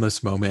from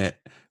this moment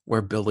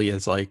where Billy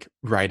is like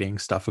writing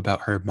stuff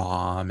about her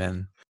mom,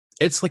 and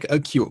it's like a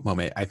cute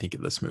moment, I think,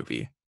 in this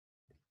movie.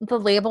 the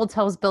label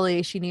tells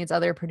Billy she needs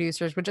other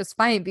producers, which is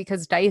fine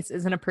because Dice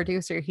isn't a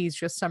producer. He's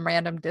just some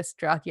random disc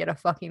jockey at a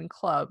fucking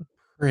club.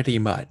 Pretty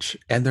much.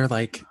 And they're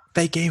like,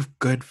 they gave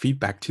good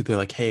feedback too. They're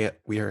like, hey,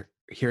 we are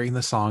hearing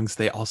the songs.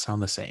 They all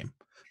sound the same.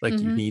 Like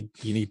you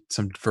need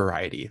some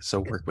variety.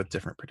 So work with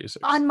different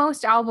producers. On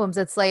most albums,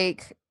 it's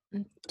like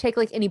take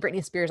like any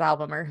Britney Spears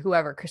album or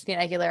whoever,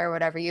 Christina Aguilera or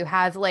whatever. You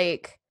have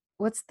like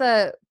what's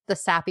the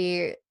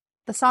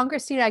song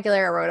Christina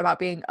Aguilera wrote about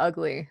being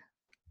ugly.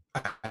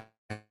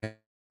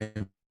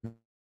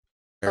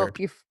 Oh,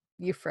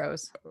 you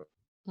froze.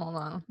 Hold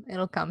on,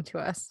 it'll come to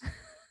us.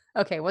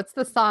 Okay, what's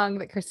the song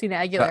that Christina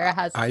Aguilera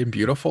has? I'm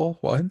Beautiful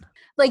one.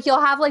 Like you'll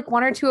have like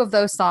one or two of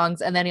those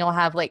songs, and then you'll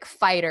have like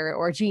Fighter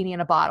or Genie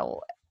in a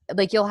Bottle.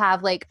 Like you'll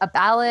have like a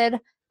ballad,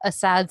 a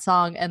sad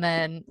song, and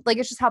then like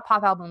it's just how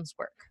pop albums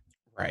work.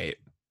 Right.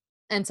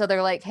 And so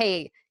they're like,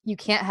 hey, you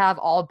can't have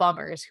all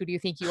bummers. Who do you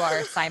think you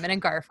are? Simon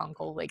and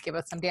Garfunkel. Like give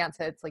us some dance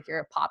hits. Like you're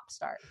a pop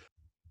star.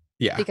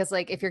 Yeah. Because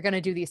like if you're gonna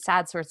do these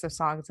sad sorts of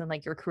songs, then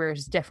like your career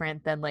is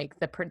different than like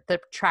the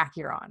track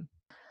you're on.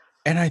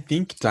 And I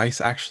think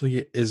Dice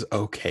actually is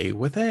okay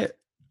with it.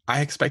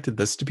 I expected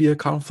this to be a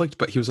conflict,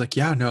 but he was like,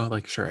 yeah, no,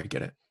 like, sure, I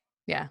get it.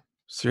 Yeah.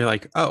 So you're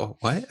like, oh,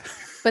 what?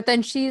 But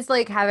then she's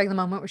like having the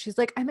moment where she's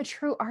like, I'm a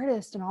true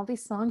artist and all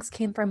these songs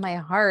came from my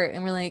heart.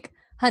 And we're like,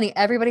 honey,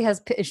 everybody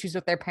has issues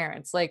with their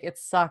parents. Like it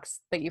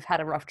sucks that you've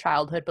had a rough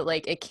childhood, but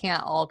like it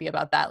can't all be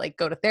about that. Like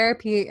go to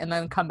therapy and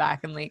then come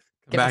back and like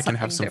come back and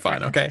have some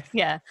fun. Okay.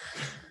 Yeah.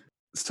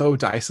 So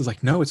Dice is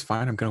like, no, it's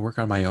fine. I'm going to work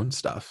on my own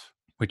stuff,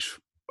 which,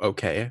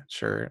 okay,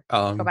 sure.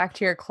 Go back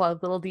to your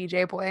club, little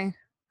DJ boy.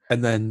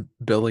 And then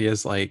Billy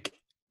is like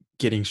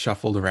getting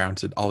shuffled around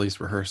to all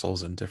these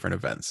rehearsals and different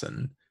events.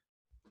 And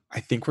I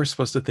think we're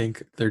supposed to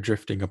think they're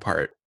drifting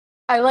apart.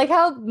 I like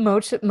how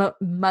most of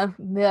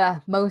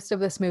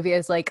this movie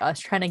is like us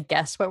trying to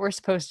guess what we're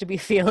supposed to be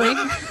feeling.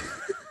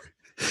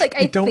 Like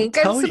I think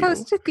I'm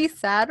supposed to be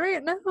sad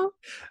right now.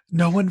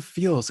 No one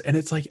feels. And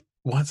it's like,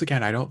 once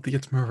again, I don't think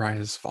it's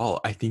Mariah's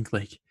fault. I think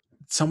like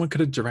someone could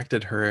have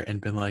directed her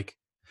and been like,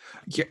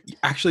 yeah,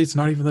 actually it's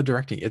not even the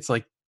directing. It's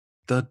like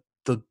the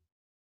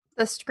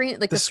screen,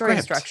 like the story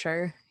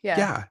structure.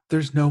 Yeah.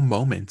 There's no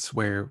moments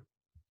where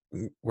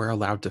we're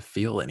allowed to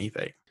feel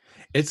anything.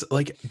 It's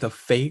like the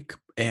fake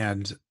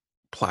and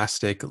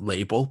plastic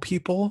label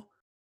people.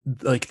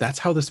 Like that's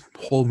how this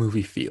whole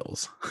movie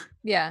feels.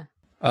 Yeah.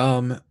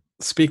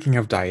 Speaking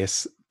of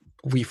Dice,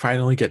 we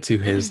finally get to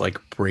his like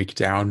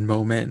breakdown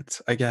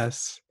moment, I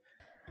guess.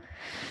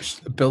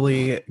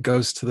 Billy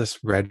goes to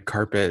this red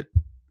carpet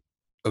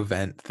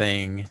event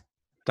thing.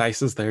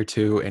 Dice is there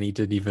too, and he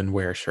didn't even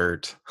wear a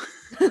shirt.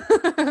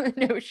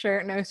 No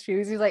shirt, no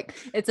shoes. He's like,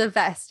 it's a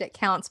vest. It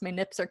counts. My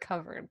nips are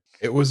covered.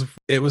 It was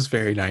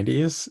very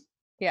 90s.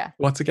 Yeah.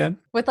 Once again.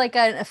 With like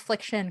an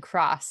affliction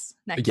cross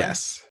necklace.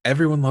 Yes.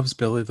 Everyone loves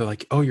Billy. They're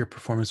like, oh, your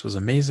performance was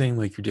amazing.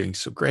 Like, you're doing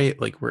so great.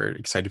 Like, we're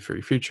excited for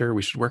your future.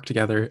 We should work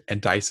together. And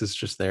Dice is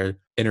just there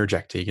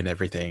interjecting and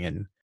everything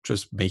and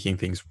just making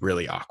things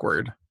really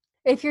awkward.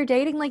 If you're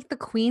dating like the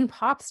queen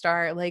pop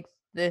star, like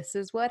this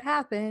is what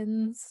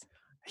happens.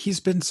 He's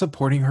been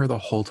supporting her the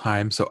whole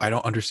time. So I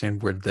don't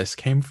understand where this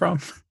came from.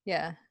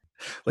 Yeah.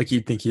 Like,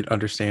 you'd think he'd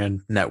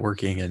understand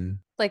networking and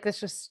like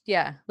it's just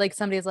like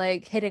somebody's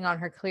like hitting on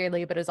her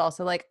clearly, but is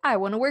also like, I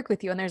want to work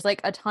with you. And there's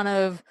like a ton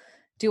of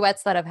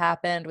duets that have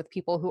happened with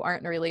people who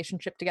aren't in a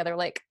relationship together.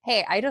 Like,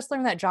 hey, I just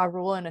learned that Ja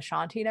Rule and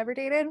Ashanti never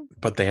dated,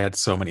 but they had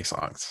so many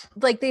songs.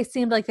 Like they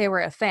seemed like they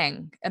were a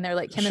thing, and their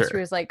like chemistry Sure.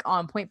 was like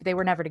on point, but they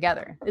were never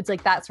together. It's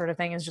like that sort of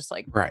thing is just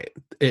like right.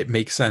 It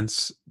makes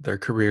sense. Their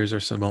careers are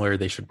similar.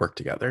 They should work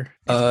together.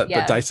 Yeah.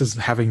 But Dice is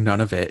having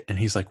none of it, and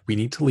he's like, "We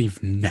need to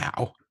leave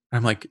now."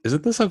 I'm like,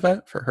 "Isn't this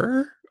event for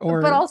her?" Or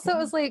but also it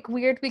was like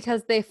weird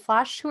because they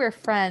flash to her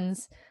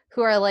friends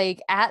who are like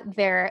at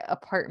their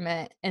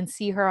apartment and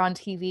see her on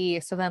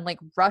TV. So then like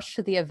rush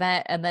to the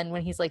event. And then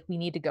when he's like, we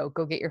need to go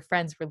get your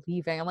friends. We're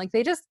leaving. I'm like,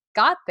 they just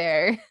got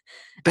there.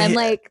 And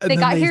like they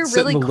got here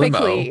really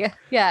quickly.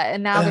 Yeah.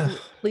 And now they're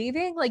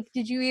leaving. Like,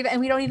 did you even, and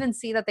we don't even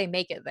see that they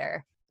make it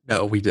there.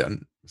 No, we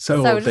didn't.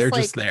 So they're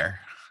like, just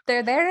there.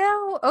 They're there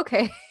now?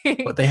 Okay.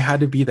 But they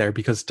had to be there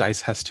because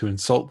Dice has to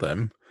insult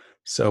them.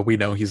 So we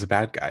know he's a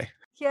bad guy.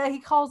 Yeah,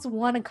 he calls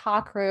one a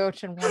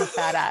cockroach and one a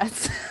fat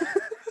ass.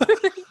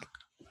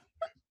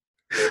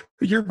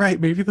 You're right.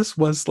 Maybe this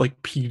was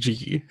like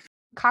PG.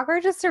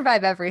 Cockroaches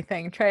survive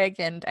everything. Try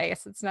again,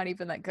 Dice. It's not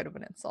even that good of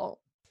an insult.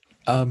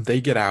 They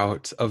get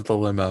out of the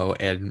limo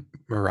and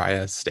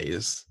Mariah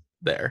stays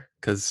there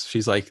because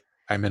she's like,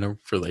 I'm in a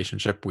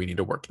relationship. We need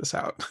to work this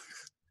out.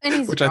 And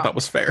he's which drunk. I thought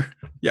was fair.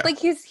 Yeah. Like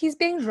he's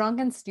being drunk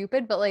and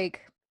stupid, but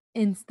like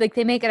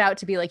they make it out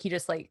to be like he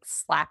just like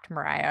slapped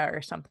Mariah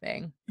or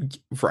something.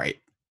 Right.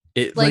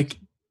 It like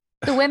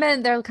the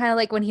women, they're kind of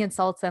like when he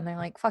insults them, they're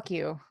like, fuck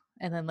you.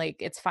 And then like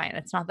it's fine.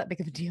 It's not that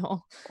big of a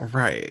deal.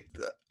 Right.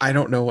 I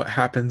don't know what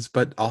happens,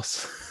 but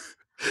also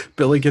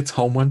Billy gets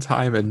home one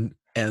time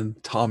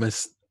and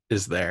Thomas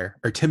is there.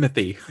 Or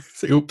Timothy.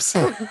 Oops.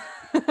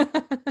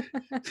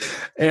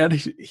 And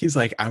he's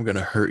like, I'm gonna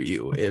hurt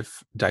you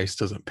if Dice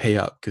doesn't pay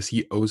up because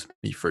he owes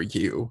me for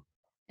you.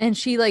 And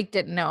she like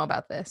didn't know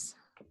about this.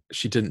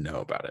 She didn't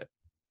know about it.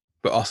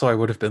 But also I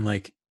would have been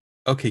like,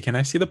 okay, can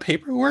I see the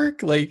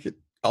paperwork? Like,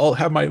 I'll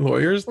have my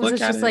lawyers look at it.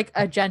 Was it just like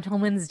a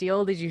gentleman's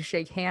deal? Did you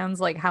shake hands?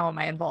 Like, how am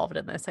I involved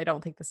in this? I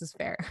don't think this is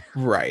fair.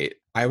 Right.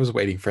 I was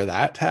waiting for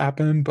that to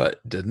happen,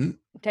 but didn't.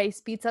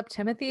 Dice beats up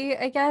Timothy,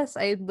 I guess.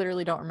 I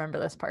literally don't remember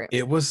this part.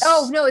 It was...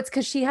 Oh, no, it's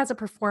because she has a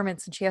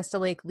performance and she has to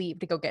like leave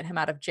to go get him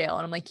out of jail.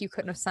 And I'm like, you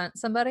couldn't have sent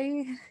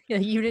somebody? Yeah,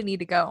 you didn't need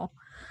to go.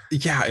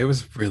 Yeah, it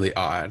was really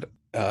odd.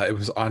 It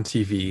was on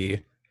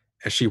TV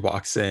as she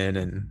walks in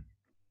and...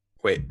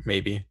 Wait,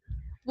 maybe...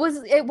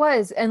 It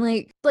was and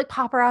like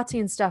paparazzi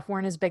and stuff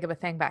weren't as big of a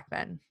thing back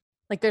then.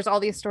 Like there's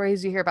all these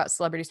stories you hear about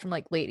celebrities from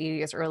like late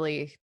 70s,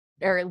 early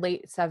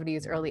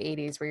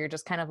 80s where you're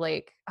just kind of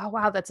like, oh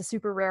wow, that's a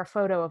super rare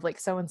photo of like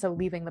so and so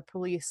leaving the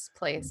police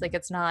place. Like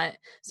it's not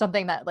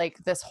something that like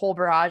this whole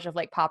barrage of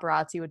like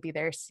paparazzi would be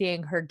there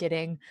seeing her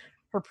getting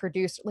her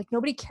producer. Like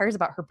nobody cares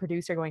about her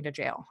producer going to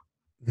jail.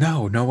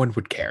 No one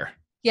would care.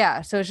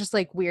 Yeah, so it's just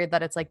like weird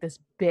that it's like this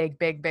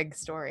big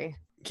story.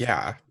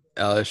 Yeah.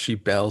 She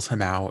bails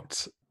him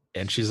out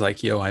and she's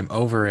like, yo, I'm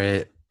over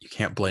it. You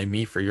can't blame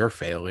me for your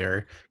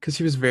failure. Because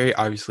he was very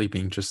obviously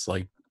being just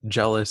like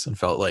jealous and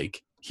felt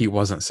like he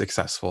wasn't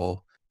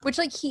successful. Which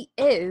like he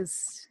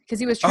is, because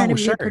he was trying to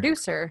be a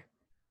producer.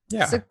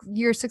 Yeah. So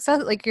your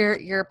success, like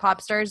your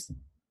pop star's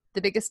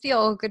the biggest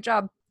deal. Good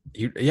job.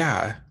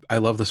 Yeah. I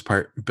love this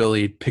part.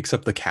 Billy picks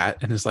up the cat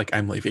and is like,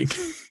 I'm leaving.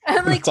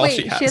 I'm like,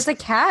 wait, she has a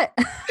cat?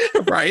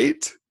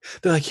 Right?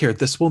 They're like, here,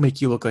 this will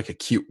make you look like a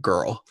cute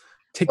girl.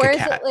 Take a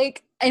cat. It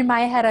like in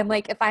my head, I'm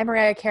like, if I'm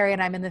Mariah Carey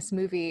and I'm in this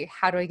movie,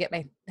 how do I get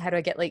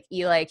like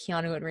Eli,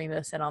 Keanu, and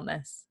Remus in on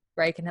this?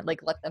 Where I can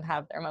like let them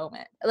have their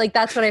moment. Like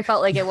that's what I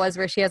felt like it was,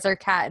 where she has her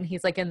cat and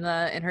he's like in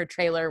her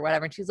trailer or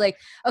whatever, and she's like,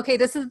 okay,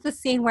 this is the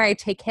scene where I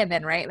take him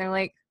in, right? And they're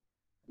like,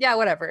 yeah,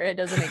 whatever. It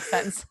doesn't make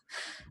sense.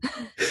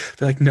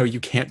 They're like, no,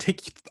 you can't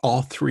take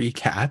all three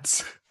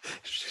cats.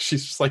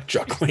 She's just like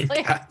juggling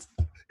cats.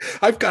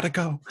 I've got to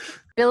go.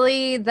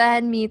 Billy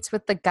then meets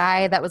with the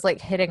guy that was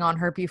like hitting on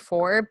her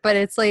before, but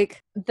it's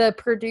like the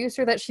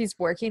producer that she's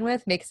working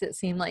with makes it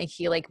seem like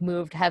he like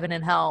moved heaven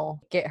and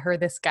hell, get her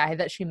this guy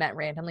that she met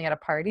randomly at a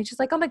party. And she's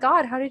like, oh my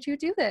God, how did you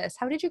do this?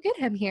 How did you get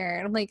him here?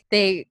 And I'm like,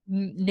 they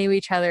knew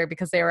each other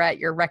because they were at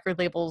your record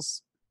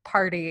label's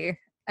party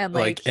And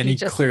Like, and he he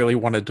just clearly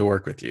wanted to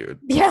work with you.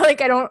 yeah,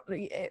 like I don't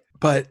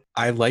But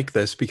I like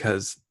this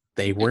because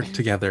they work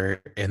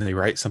together and they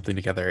write something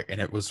together, and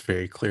it was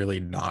very clearly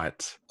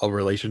not a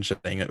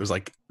relationship thing. It was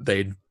like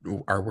they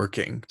are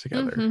working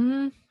together.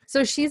 Mm-hmm.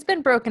 So she's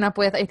been broken up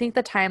with. I think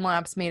the time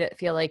lapse made it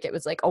feel like it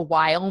was like a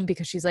while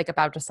because she's like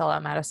about to sell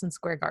out Madison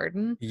Square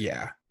Garden.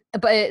 Yeah.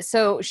 But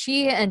so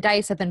she and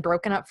Dice have been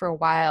broken up for a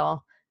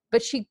while,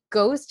 but she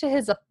goes to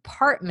his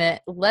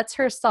apartment, lets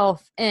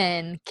herself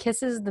in,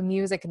 kisses the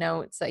music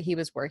notes that he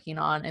was working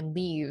on, and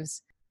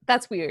leaves.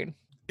 That's weird.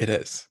 It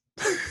is.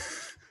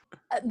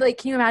 Like,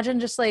 can you imagine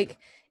just like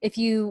if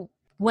you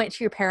went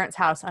to your parents'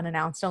 house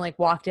unannounced and like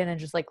walked in and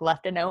just like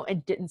left a note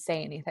and didn't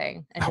say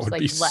anything and That just would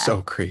like be left?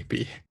 so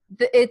creepy.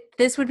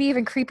 This would be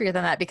even creepier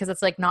than that because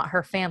it's like not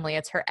her family,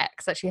 it's her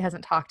ex that she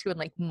hasn't talked to in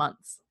like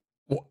months.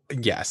 Well,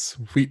 yes,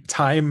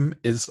 time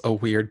is a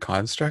weird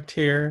construct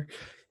here,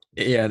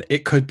 and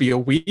it could be a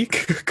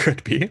week,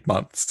 could be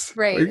months,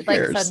 or Right. Like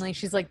years. suddenly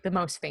she's like the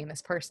most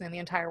famous person in the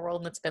entire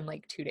world and it's been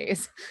like 2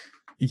 days.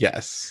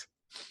 Yes.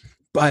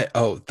 But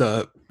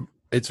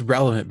it's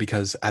relevant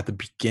because at the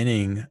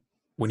beginning,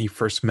 when he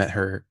first met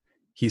her,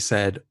 he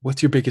said,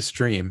 "What's your biggest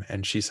dream?"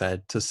 And she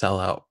said, "To sell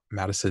out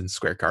Madison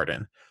Square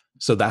Garden."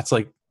 So that's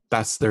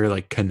their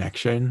like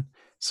connection.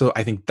 So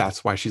I think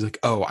that's why she's like,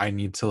 "Oh, I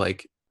need to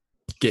like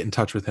get in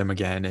touch with him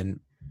again and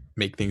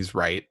make things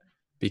right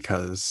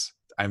because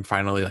I'm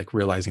finally like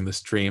realizing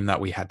this dream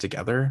that we had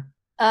together."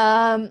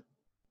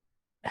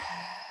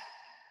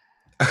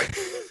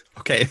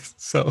 Okay,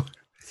 so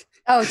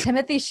Oh,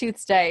 Timothy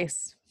shoots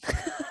Dice.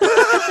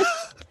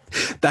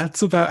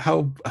 that's about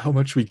how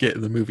much we get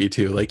in the movie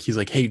too. Like he's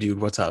like, "Hey dude,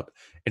 what's up?"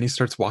 And he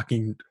starts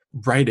walking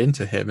right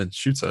into him and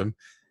shoots him.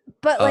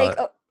 But like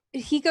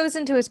he goes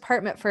into his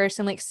apartment first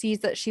and like sees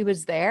that she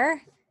was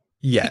there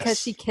Yes. because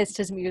she kissed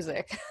his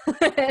music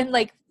and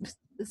like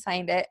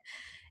signed it.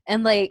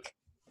 And like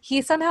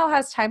he somehow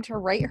has time to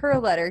write her a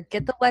letter,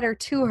 get the letter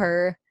to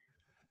her.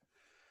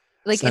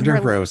 Like send in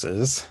her her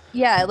roses.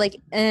 yeah, like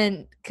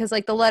and because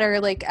like the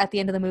letter, like at the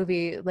end of the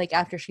movie, like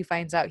after she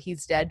finds out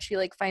he's dead, she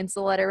like finds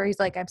the letter where he's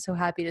like, "I'm so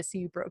happy to see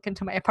you broke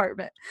into my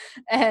apartment."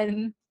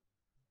 And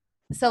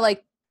so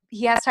like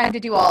he has time to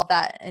do all of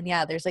that. And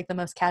yeah, there's like the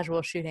most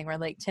casual shooting where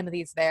like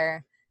Timothy's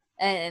there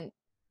and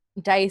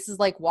Dice is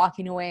like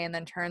walking away and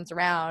then turns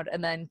around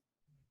and then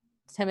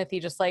Timothy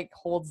just like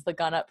holds the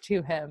gun up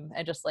to him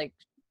and just like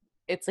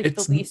it's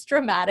the least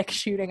dramatic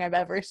shooting I've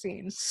ever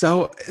seen.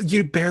 So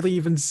you barely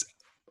even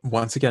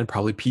once again,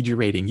 probably PG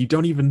rating. You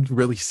don't even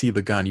really see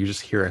the gun. You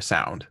just hear a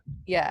sound.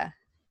 Yeah.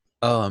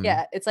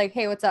 Yeah. It's like,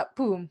 "Hey, what's up?"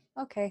 Boom.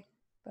 Okay.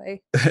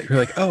 Bye. You're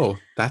like, "Oh,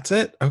 that's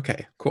it?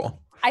 Okay,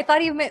 cool." I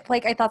thought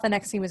I thought the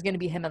next scene was going to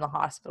be him in the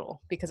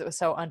hospital because it was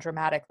so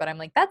undramatic, but I'm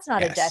like, that's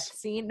not a death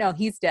scene. No,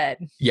 he's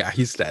dead. Yeah,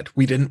 he's dead.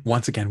 We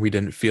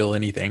didn't feel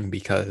anything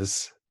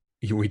because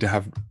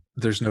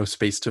there's no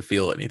space to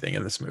feel anything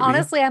in this movie.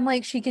 Honestly, I'm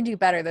like, she can do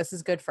better. This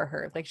is good for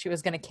her. Like she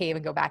was going to cave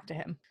and go back to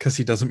him. Because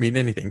he doesn't mean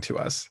anything to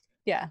us.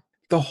 Yeah.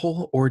 The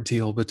whole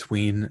ordeal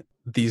between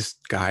these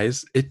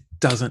guys, it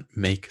doesn't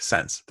make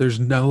sense.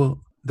 There's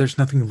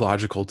nothing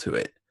logical to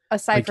it.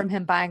 Aside from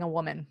him buying a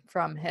woman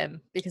from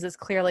him, because it's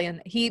clearly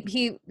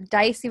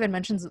Dice even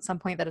mentions at some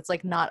point that it's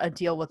like not a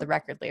deal with the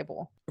record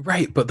label.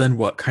 Right, but then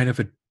what kind of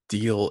a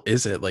deal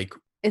is it? Like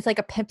it's like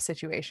a pimp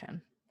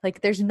situation. Like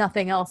there's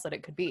nothing else that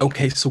it could be.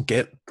 Okay, so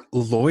get a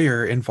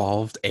lawyer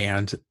involved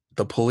and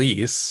the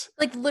police.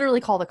 Like literally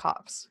call the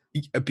cops.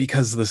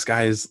 Because this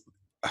guy is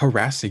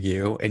harassing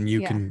you and you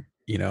can,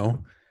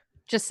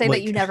 just say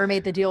that you never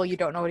made the deal, you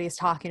don't know what he's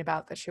talking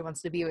about, that she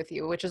wants to be with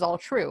you, which is all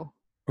true.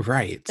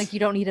 Right. Like you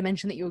don't need to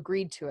mention that you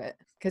agreed to it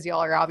because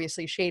y'all are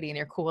obviously shady and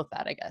you're cool with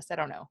that, I guess. I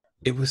don't know.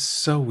 It was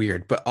so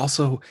weird, but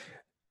also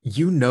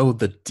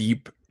the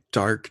deep,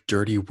 dark,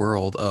 dirty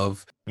world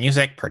of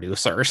music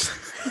producers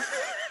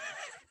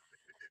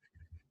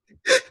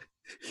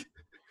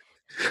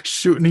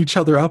shooting each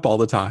other up all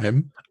the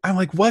time. I'm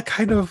like,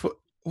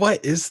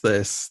 what is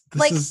this?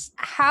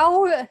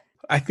 How?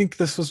 I think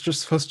this was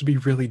just supposed to be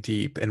really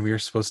deep and we were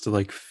supposed to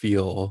like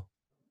feel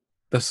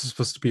this was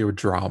supposed to be a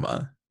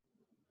drama.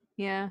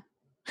 Yeah.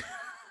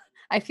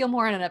 I feel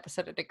more in an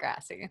episode of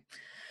Degrassi.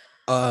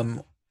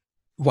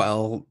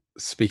 Well,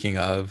 speaking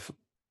of,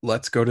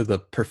 let's go to the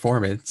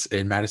performance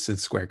in Madison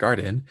Square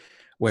Garden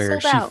where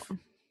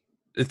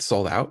it's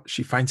sold out.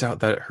 She finds out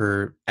that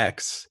her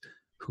ex,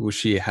 who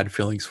she had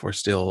feelings for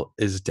still,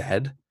 is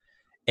dead.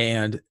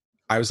 And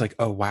I was like,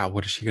 oh wow,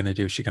 what is she gonna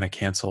do? Is she gonna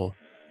cancel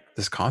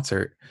this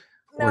concert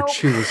or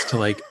choose to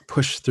like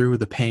push through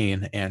the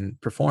pain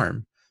and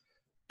perform?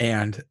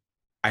 And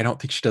I don't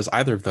think she does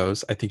either of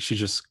those. I think she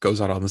just goes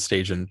out on the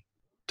stage and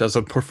does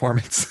a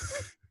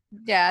performance.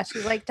 Yeah,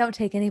 she's like, don't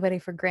take anybody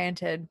for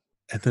granted.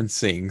 And then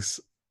sings.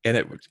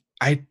 And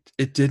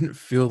it didn't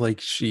feel like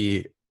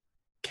she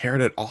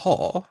cared at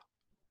all.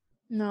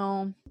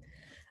 No.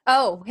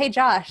 Oh, hey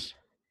Josh.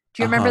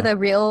 Do you remember the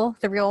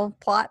real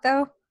plot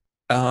though?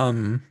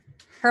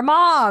 Her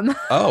mom.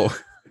 Oh.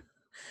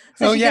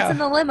 So she gets in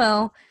the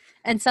limo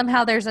And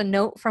somehow there's a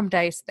note from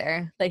Dice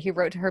there that he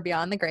wrote to her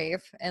beyond the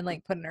grave and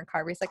like put in her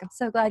car. He's like, I'm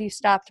so glad you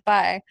stopped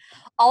by.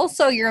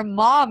 Also, your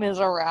mom is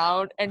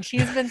around and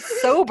she's been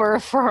sober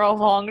for a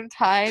long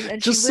time.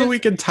 And Just so we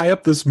can tie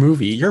up this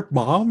movie. Your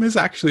mom is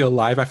actually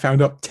alive. I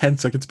found out 10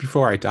 seconds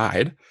before I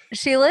died.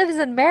 She lives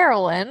in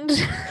Maryland.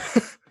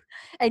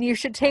 And you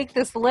should take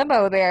this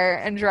limo there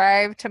and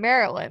drive to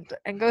Maryland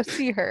and go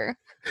see her.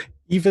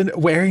 Even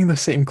wearing the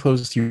same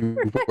clothes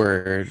you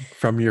were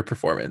from your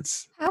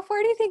performance. How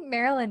far do you think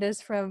Maryland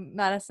is from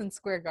Madison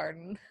Square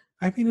Garden?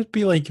 I mean, it'd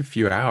be like a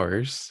few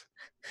hours.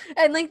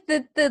 And like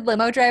the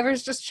limo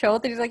driver's just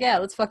chilled. He's like, yeah,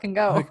 let's fucking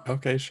go. Like,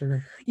 okay,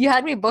 sure. You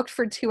had me booked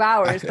for 2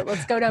 hours, but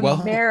let's go to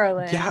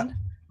Maryland. Yeah,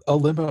 a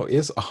limo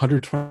is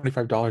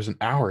 $125 an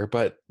hour,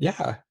 but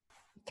yeah.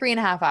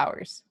 3.5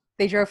 hours.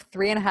 They drove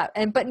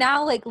 3.5. But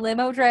now like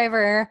limo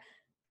driver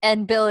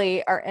and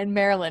Billy are in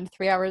Maryland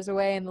 3 hours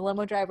away. And the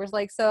limo driver's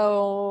like,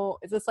 so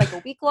is this like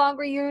a week-long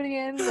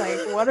reunion?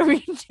 Like, what are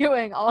we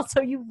doing?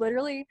 Also, you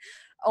literally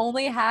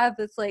only have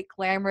this like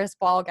glamorous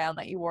ball gown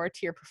that you wore to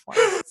your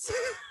performance.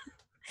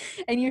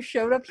 And you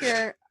showed up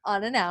here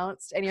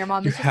unannounced and your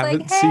mom is just like, hey. You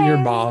haven't seen your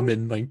mom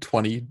in like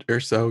 20 or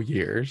so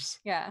years.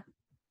 Yeah.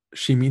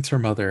 She meets her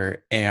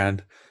mother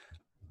and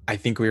I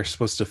think we were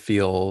supposed to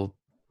feel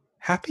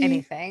happy.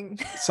 Anything.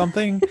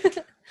 Something.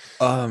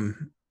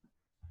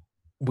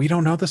 We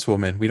don't know this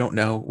woman.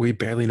 We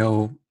barely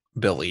know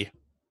Billy.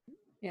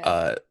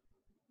 Yeah.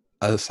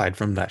 Aside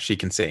from that, she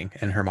can sing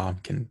and her mom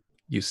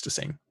used to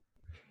sing.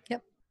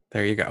 Yep.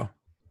 There you go.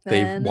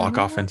 Then they walk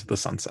off into the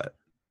sunset.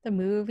 The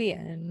movie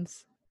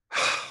ends.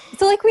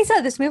 So like we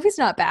said, this movie's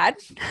not bad.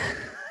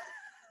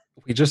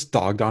 We just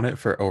dogged on it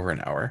for over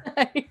an hour.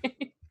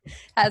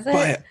 Has it?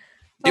 But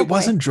it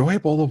was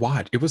enjoyable to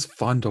watch. It was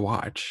fun to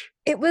watch.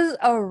 It was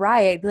a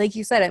ride. Like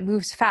you said, it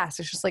moves fast.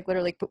 It's just like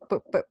literally boop,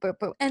 boop, boop, boop,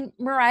 boop. And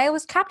Mariah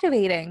was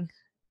captivating.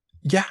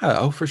 Yeah,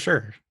 oh, for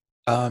sure.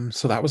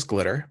 So that was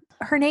Glitter.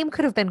 Her name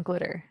could have been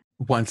Glitter.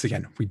 Once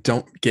again, we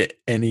don't get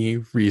any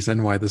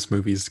reason why this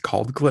movie's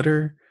called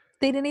Glitter.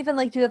 They didn't even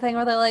like do the thing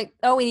where they're like,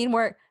 oh, we need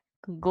more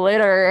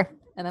glitter.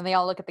 And then they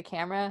all look at the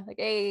camera like,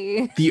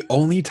 hey. The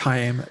only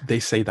time they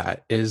say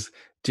that is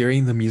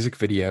during the music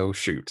video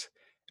shoot,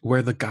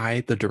 where the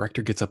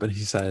director gets up and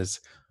he says,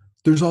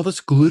 there's all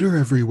this glitter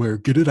everywhere,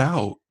 get it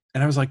out.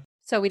 And I was like,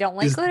 so we don't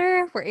like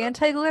glitter? We're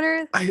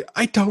anti-glitter?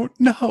 I don't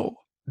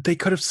know. They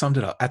could have summed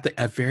it up. At the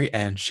very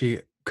end, she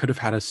could have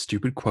had a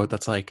stupid quote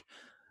that's like,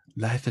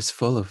 life is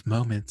full of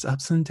moments,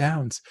 ups and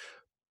downs,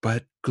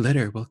 but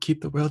glitter will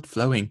keep the world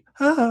flowing.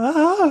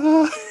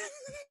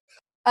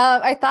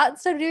 I thought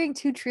instead of doing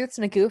 2 truths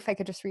and a goof, I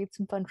could just read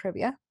some fun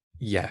trivia.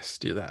 Yes,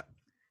 do that.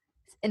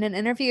 In an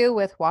interview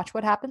with Watch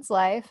What Happens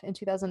Live in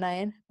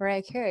 2009,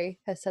 Mariah Carey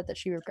has said that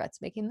she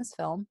regrets making this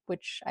film,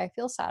 which I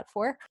feel sad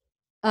for.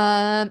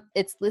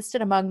 It's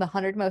listed among the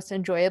 100 most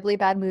enjoyably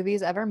bad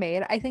movies ever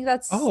made. I think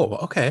that's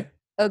okay.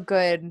 A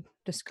good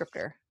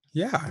descriptor.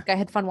 Yeah. Like, I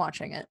had fun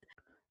watching it.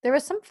 There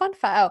was some fun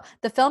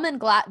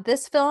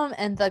this film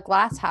and The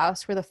Glass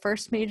House were the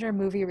first major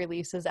movie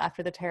releases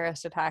after the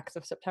terrorist attacks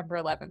of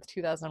September 11th,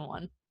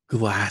 2001.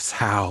 Glass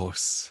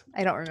House.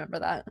 I don't remember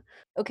that.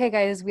 Okay,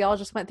 guys, we all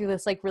just went through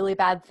this like really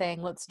bad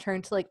thing. Let's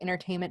turn to like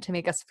entertainment to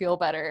make us feel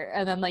better.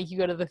 And then like you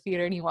go to the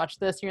theater and you watch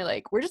this and you're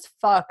like, we're just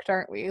fucked,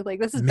 aren't we? Like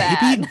this is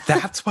bad. Maybe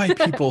that's why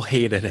people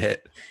hated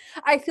it.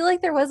 I feel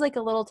like there was like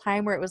a little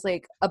time where it was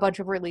like a bunch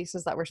of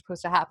releases that were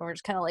supposed to happen. We're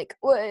just kind of like,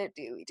 what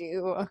do we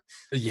do?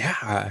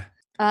 Yeah.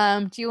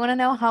 Do you want to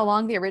know how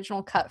long the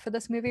original cut for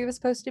this movie was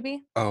supposed to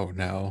be? Oh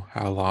no.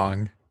 How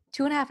long?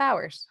 2.5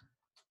 hours.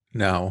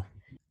 No.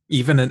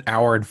 Even an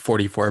hour and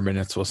 44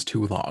 minutes was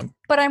too long.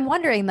 But I'm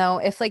wondering though,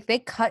 if like they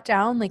cut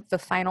down like the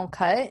final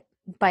cut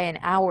by an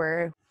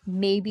hour,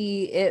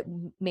 maybe it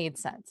made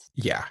sense.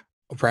 Yeah.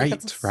 Right.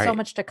 Like that's right. So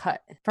much to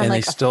cut from and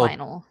like they a still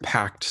final.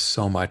 Packed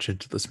so much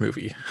into this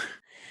movie.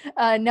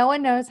 No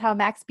one knows how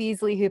Max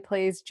Beasley, who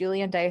plays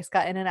Julian Dice,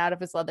 got in and out of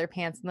his leather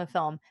pants in the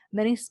film.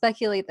 Many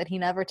speculate that he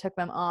never took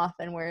them off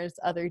and wears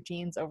other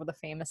jeans over the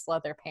famous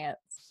leather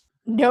pants.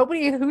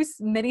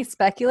 Many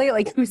speculate,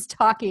 like who's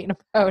talking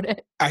about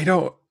it? I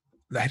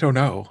don't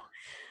know.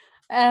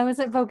 I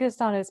wasn't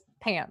focused on his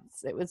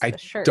pants. It was the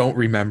shirt. I don't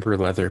remember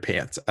leather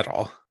pants at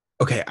all.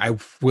 Okay, I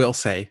will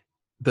say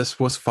this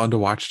was fun to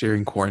watch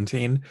during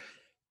quarantine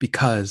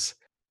because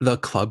the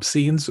club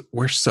scenes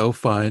were so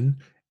fun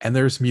and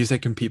there's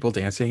music and people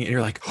dancing and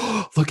you're like,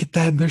 oh, look at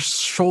them. Their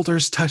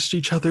shoulders touched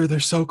each other. They're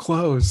so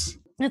close.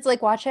 It's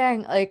like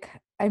watching, like,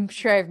 I'm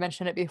sure I've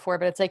mentioned it before,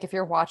 but it's like if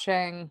you're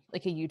watching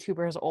like a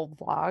YouTuber's old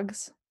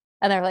vlogs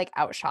and they're like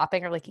out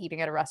shopping or like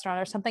eating at a restaurant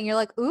or something, you're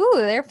like, ooh,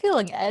 they're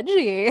feeling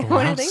edgy.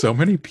 Wow, so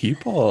many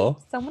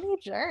people. So many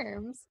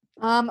germs.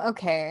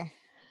 Okay.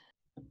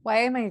 Why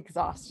am I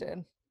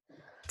exhausted?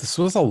 This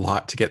was a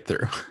lot to get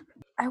through.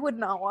 I would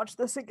not watch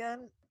this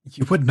again.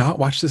 You would not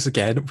watch this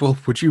again? Well,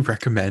 would you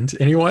recommend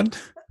anyone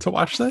to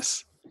watch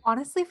this?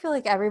 Honestly, feel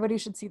like everybody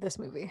should see this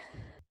movie.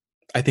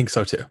 I think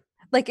so too.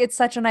 Like it's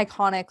such an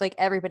iconic, like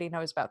everybody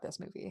knows about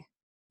this movie.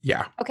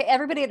 Yeah. Okay,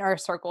 everybody in our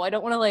circle. I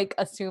don't want to like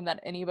assume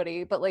that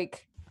anybody, but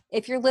like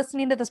if you're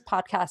listening to this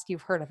podcast,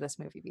 you've heard of this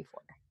movie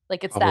before.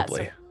 Like it's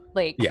Probably. that. So,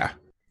 like Yeah.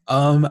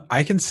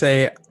 I can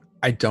say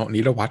I don't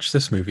need to watch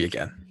this movie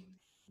again.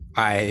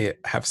 I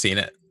have seen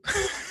it.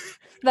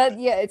 that.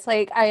 Yeah, it's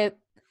like I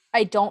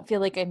don't feel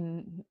like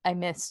I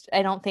missed.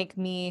 I don't think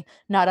me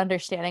not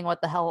understanding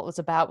what the hell it was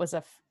about was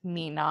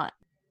me not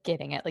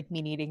getting it. Like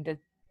me needing to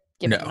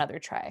give it No. another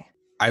try.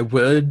 I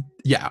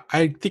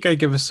think I'd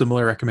give a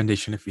similar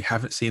recommendation. If you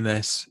haven't seen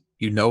this,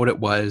 you know what it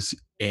was,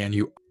 and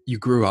you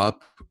grew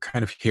up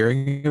kind of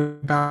hearing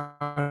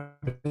about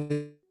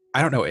it.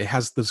 I don't know. It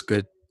has those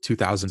good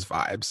 2000s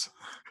vibes.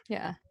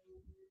 Yeah.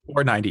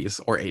 Or 90s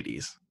or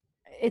 80s.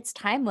 It's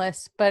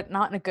timeless, but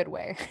not in a good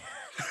way.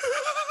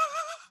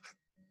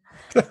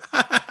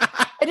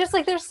 I just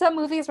like there's some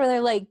movies where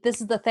they're like, this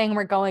is the thing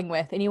we're going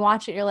with, and you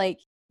watch it, you're like,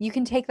 you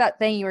can take that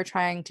thing you were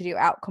trying to do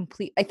out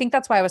complete. I think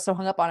that's why I was so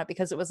hung up on it,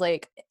 because it was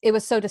like it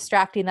was so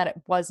distracting that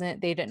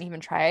they didn't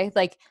even try.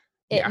 Like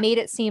it made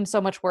it seem so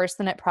much worse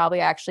than it probably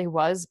actually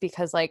was,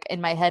 because like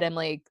in my head I'm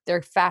like,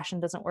 their fashion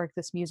doesn't work,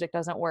 this music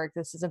doesn't work,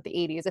 this isn't the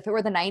 80s. If it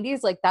were the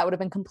 90s, like that would have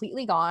been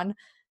completely gone,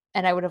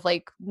 and I would have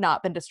like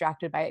not been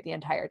distracted by it the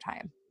entire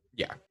time.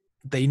 Yeah.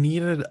 They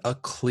needed a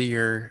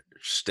clear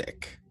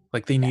shtick.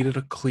 Like they needed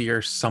a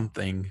clear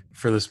something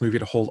for this movie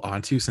to hold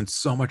on to, since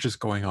so much is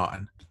going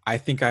on. I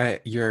think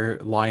your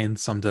line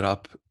summed it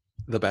up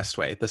the best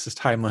way. This is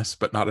timeless,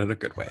 but not in a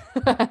good way.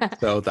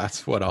 So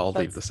that's what I'll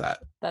leave this at.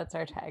 That's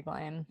our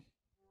tagline.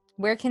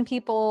 Where can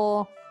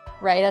people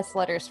write us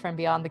letters from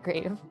beyond the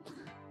grave?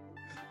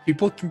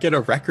 People can get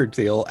a record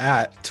deal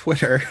at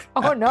Twitter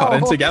Oh at no. Pod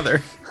and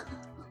Together,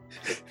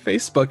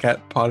 Facebook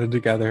at Pod and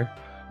Together,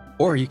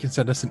 or you can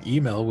send us an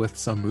email with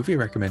some movie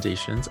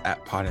recommendations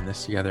at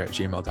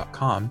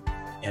podandthistogether@gmail.com.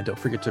 And don't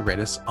forget to rate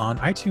us on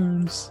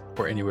iTunes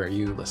or anywhere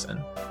you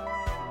listen.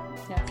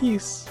 Yeah.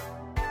 Peace.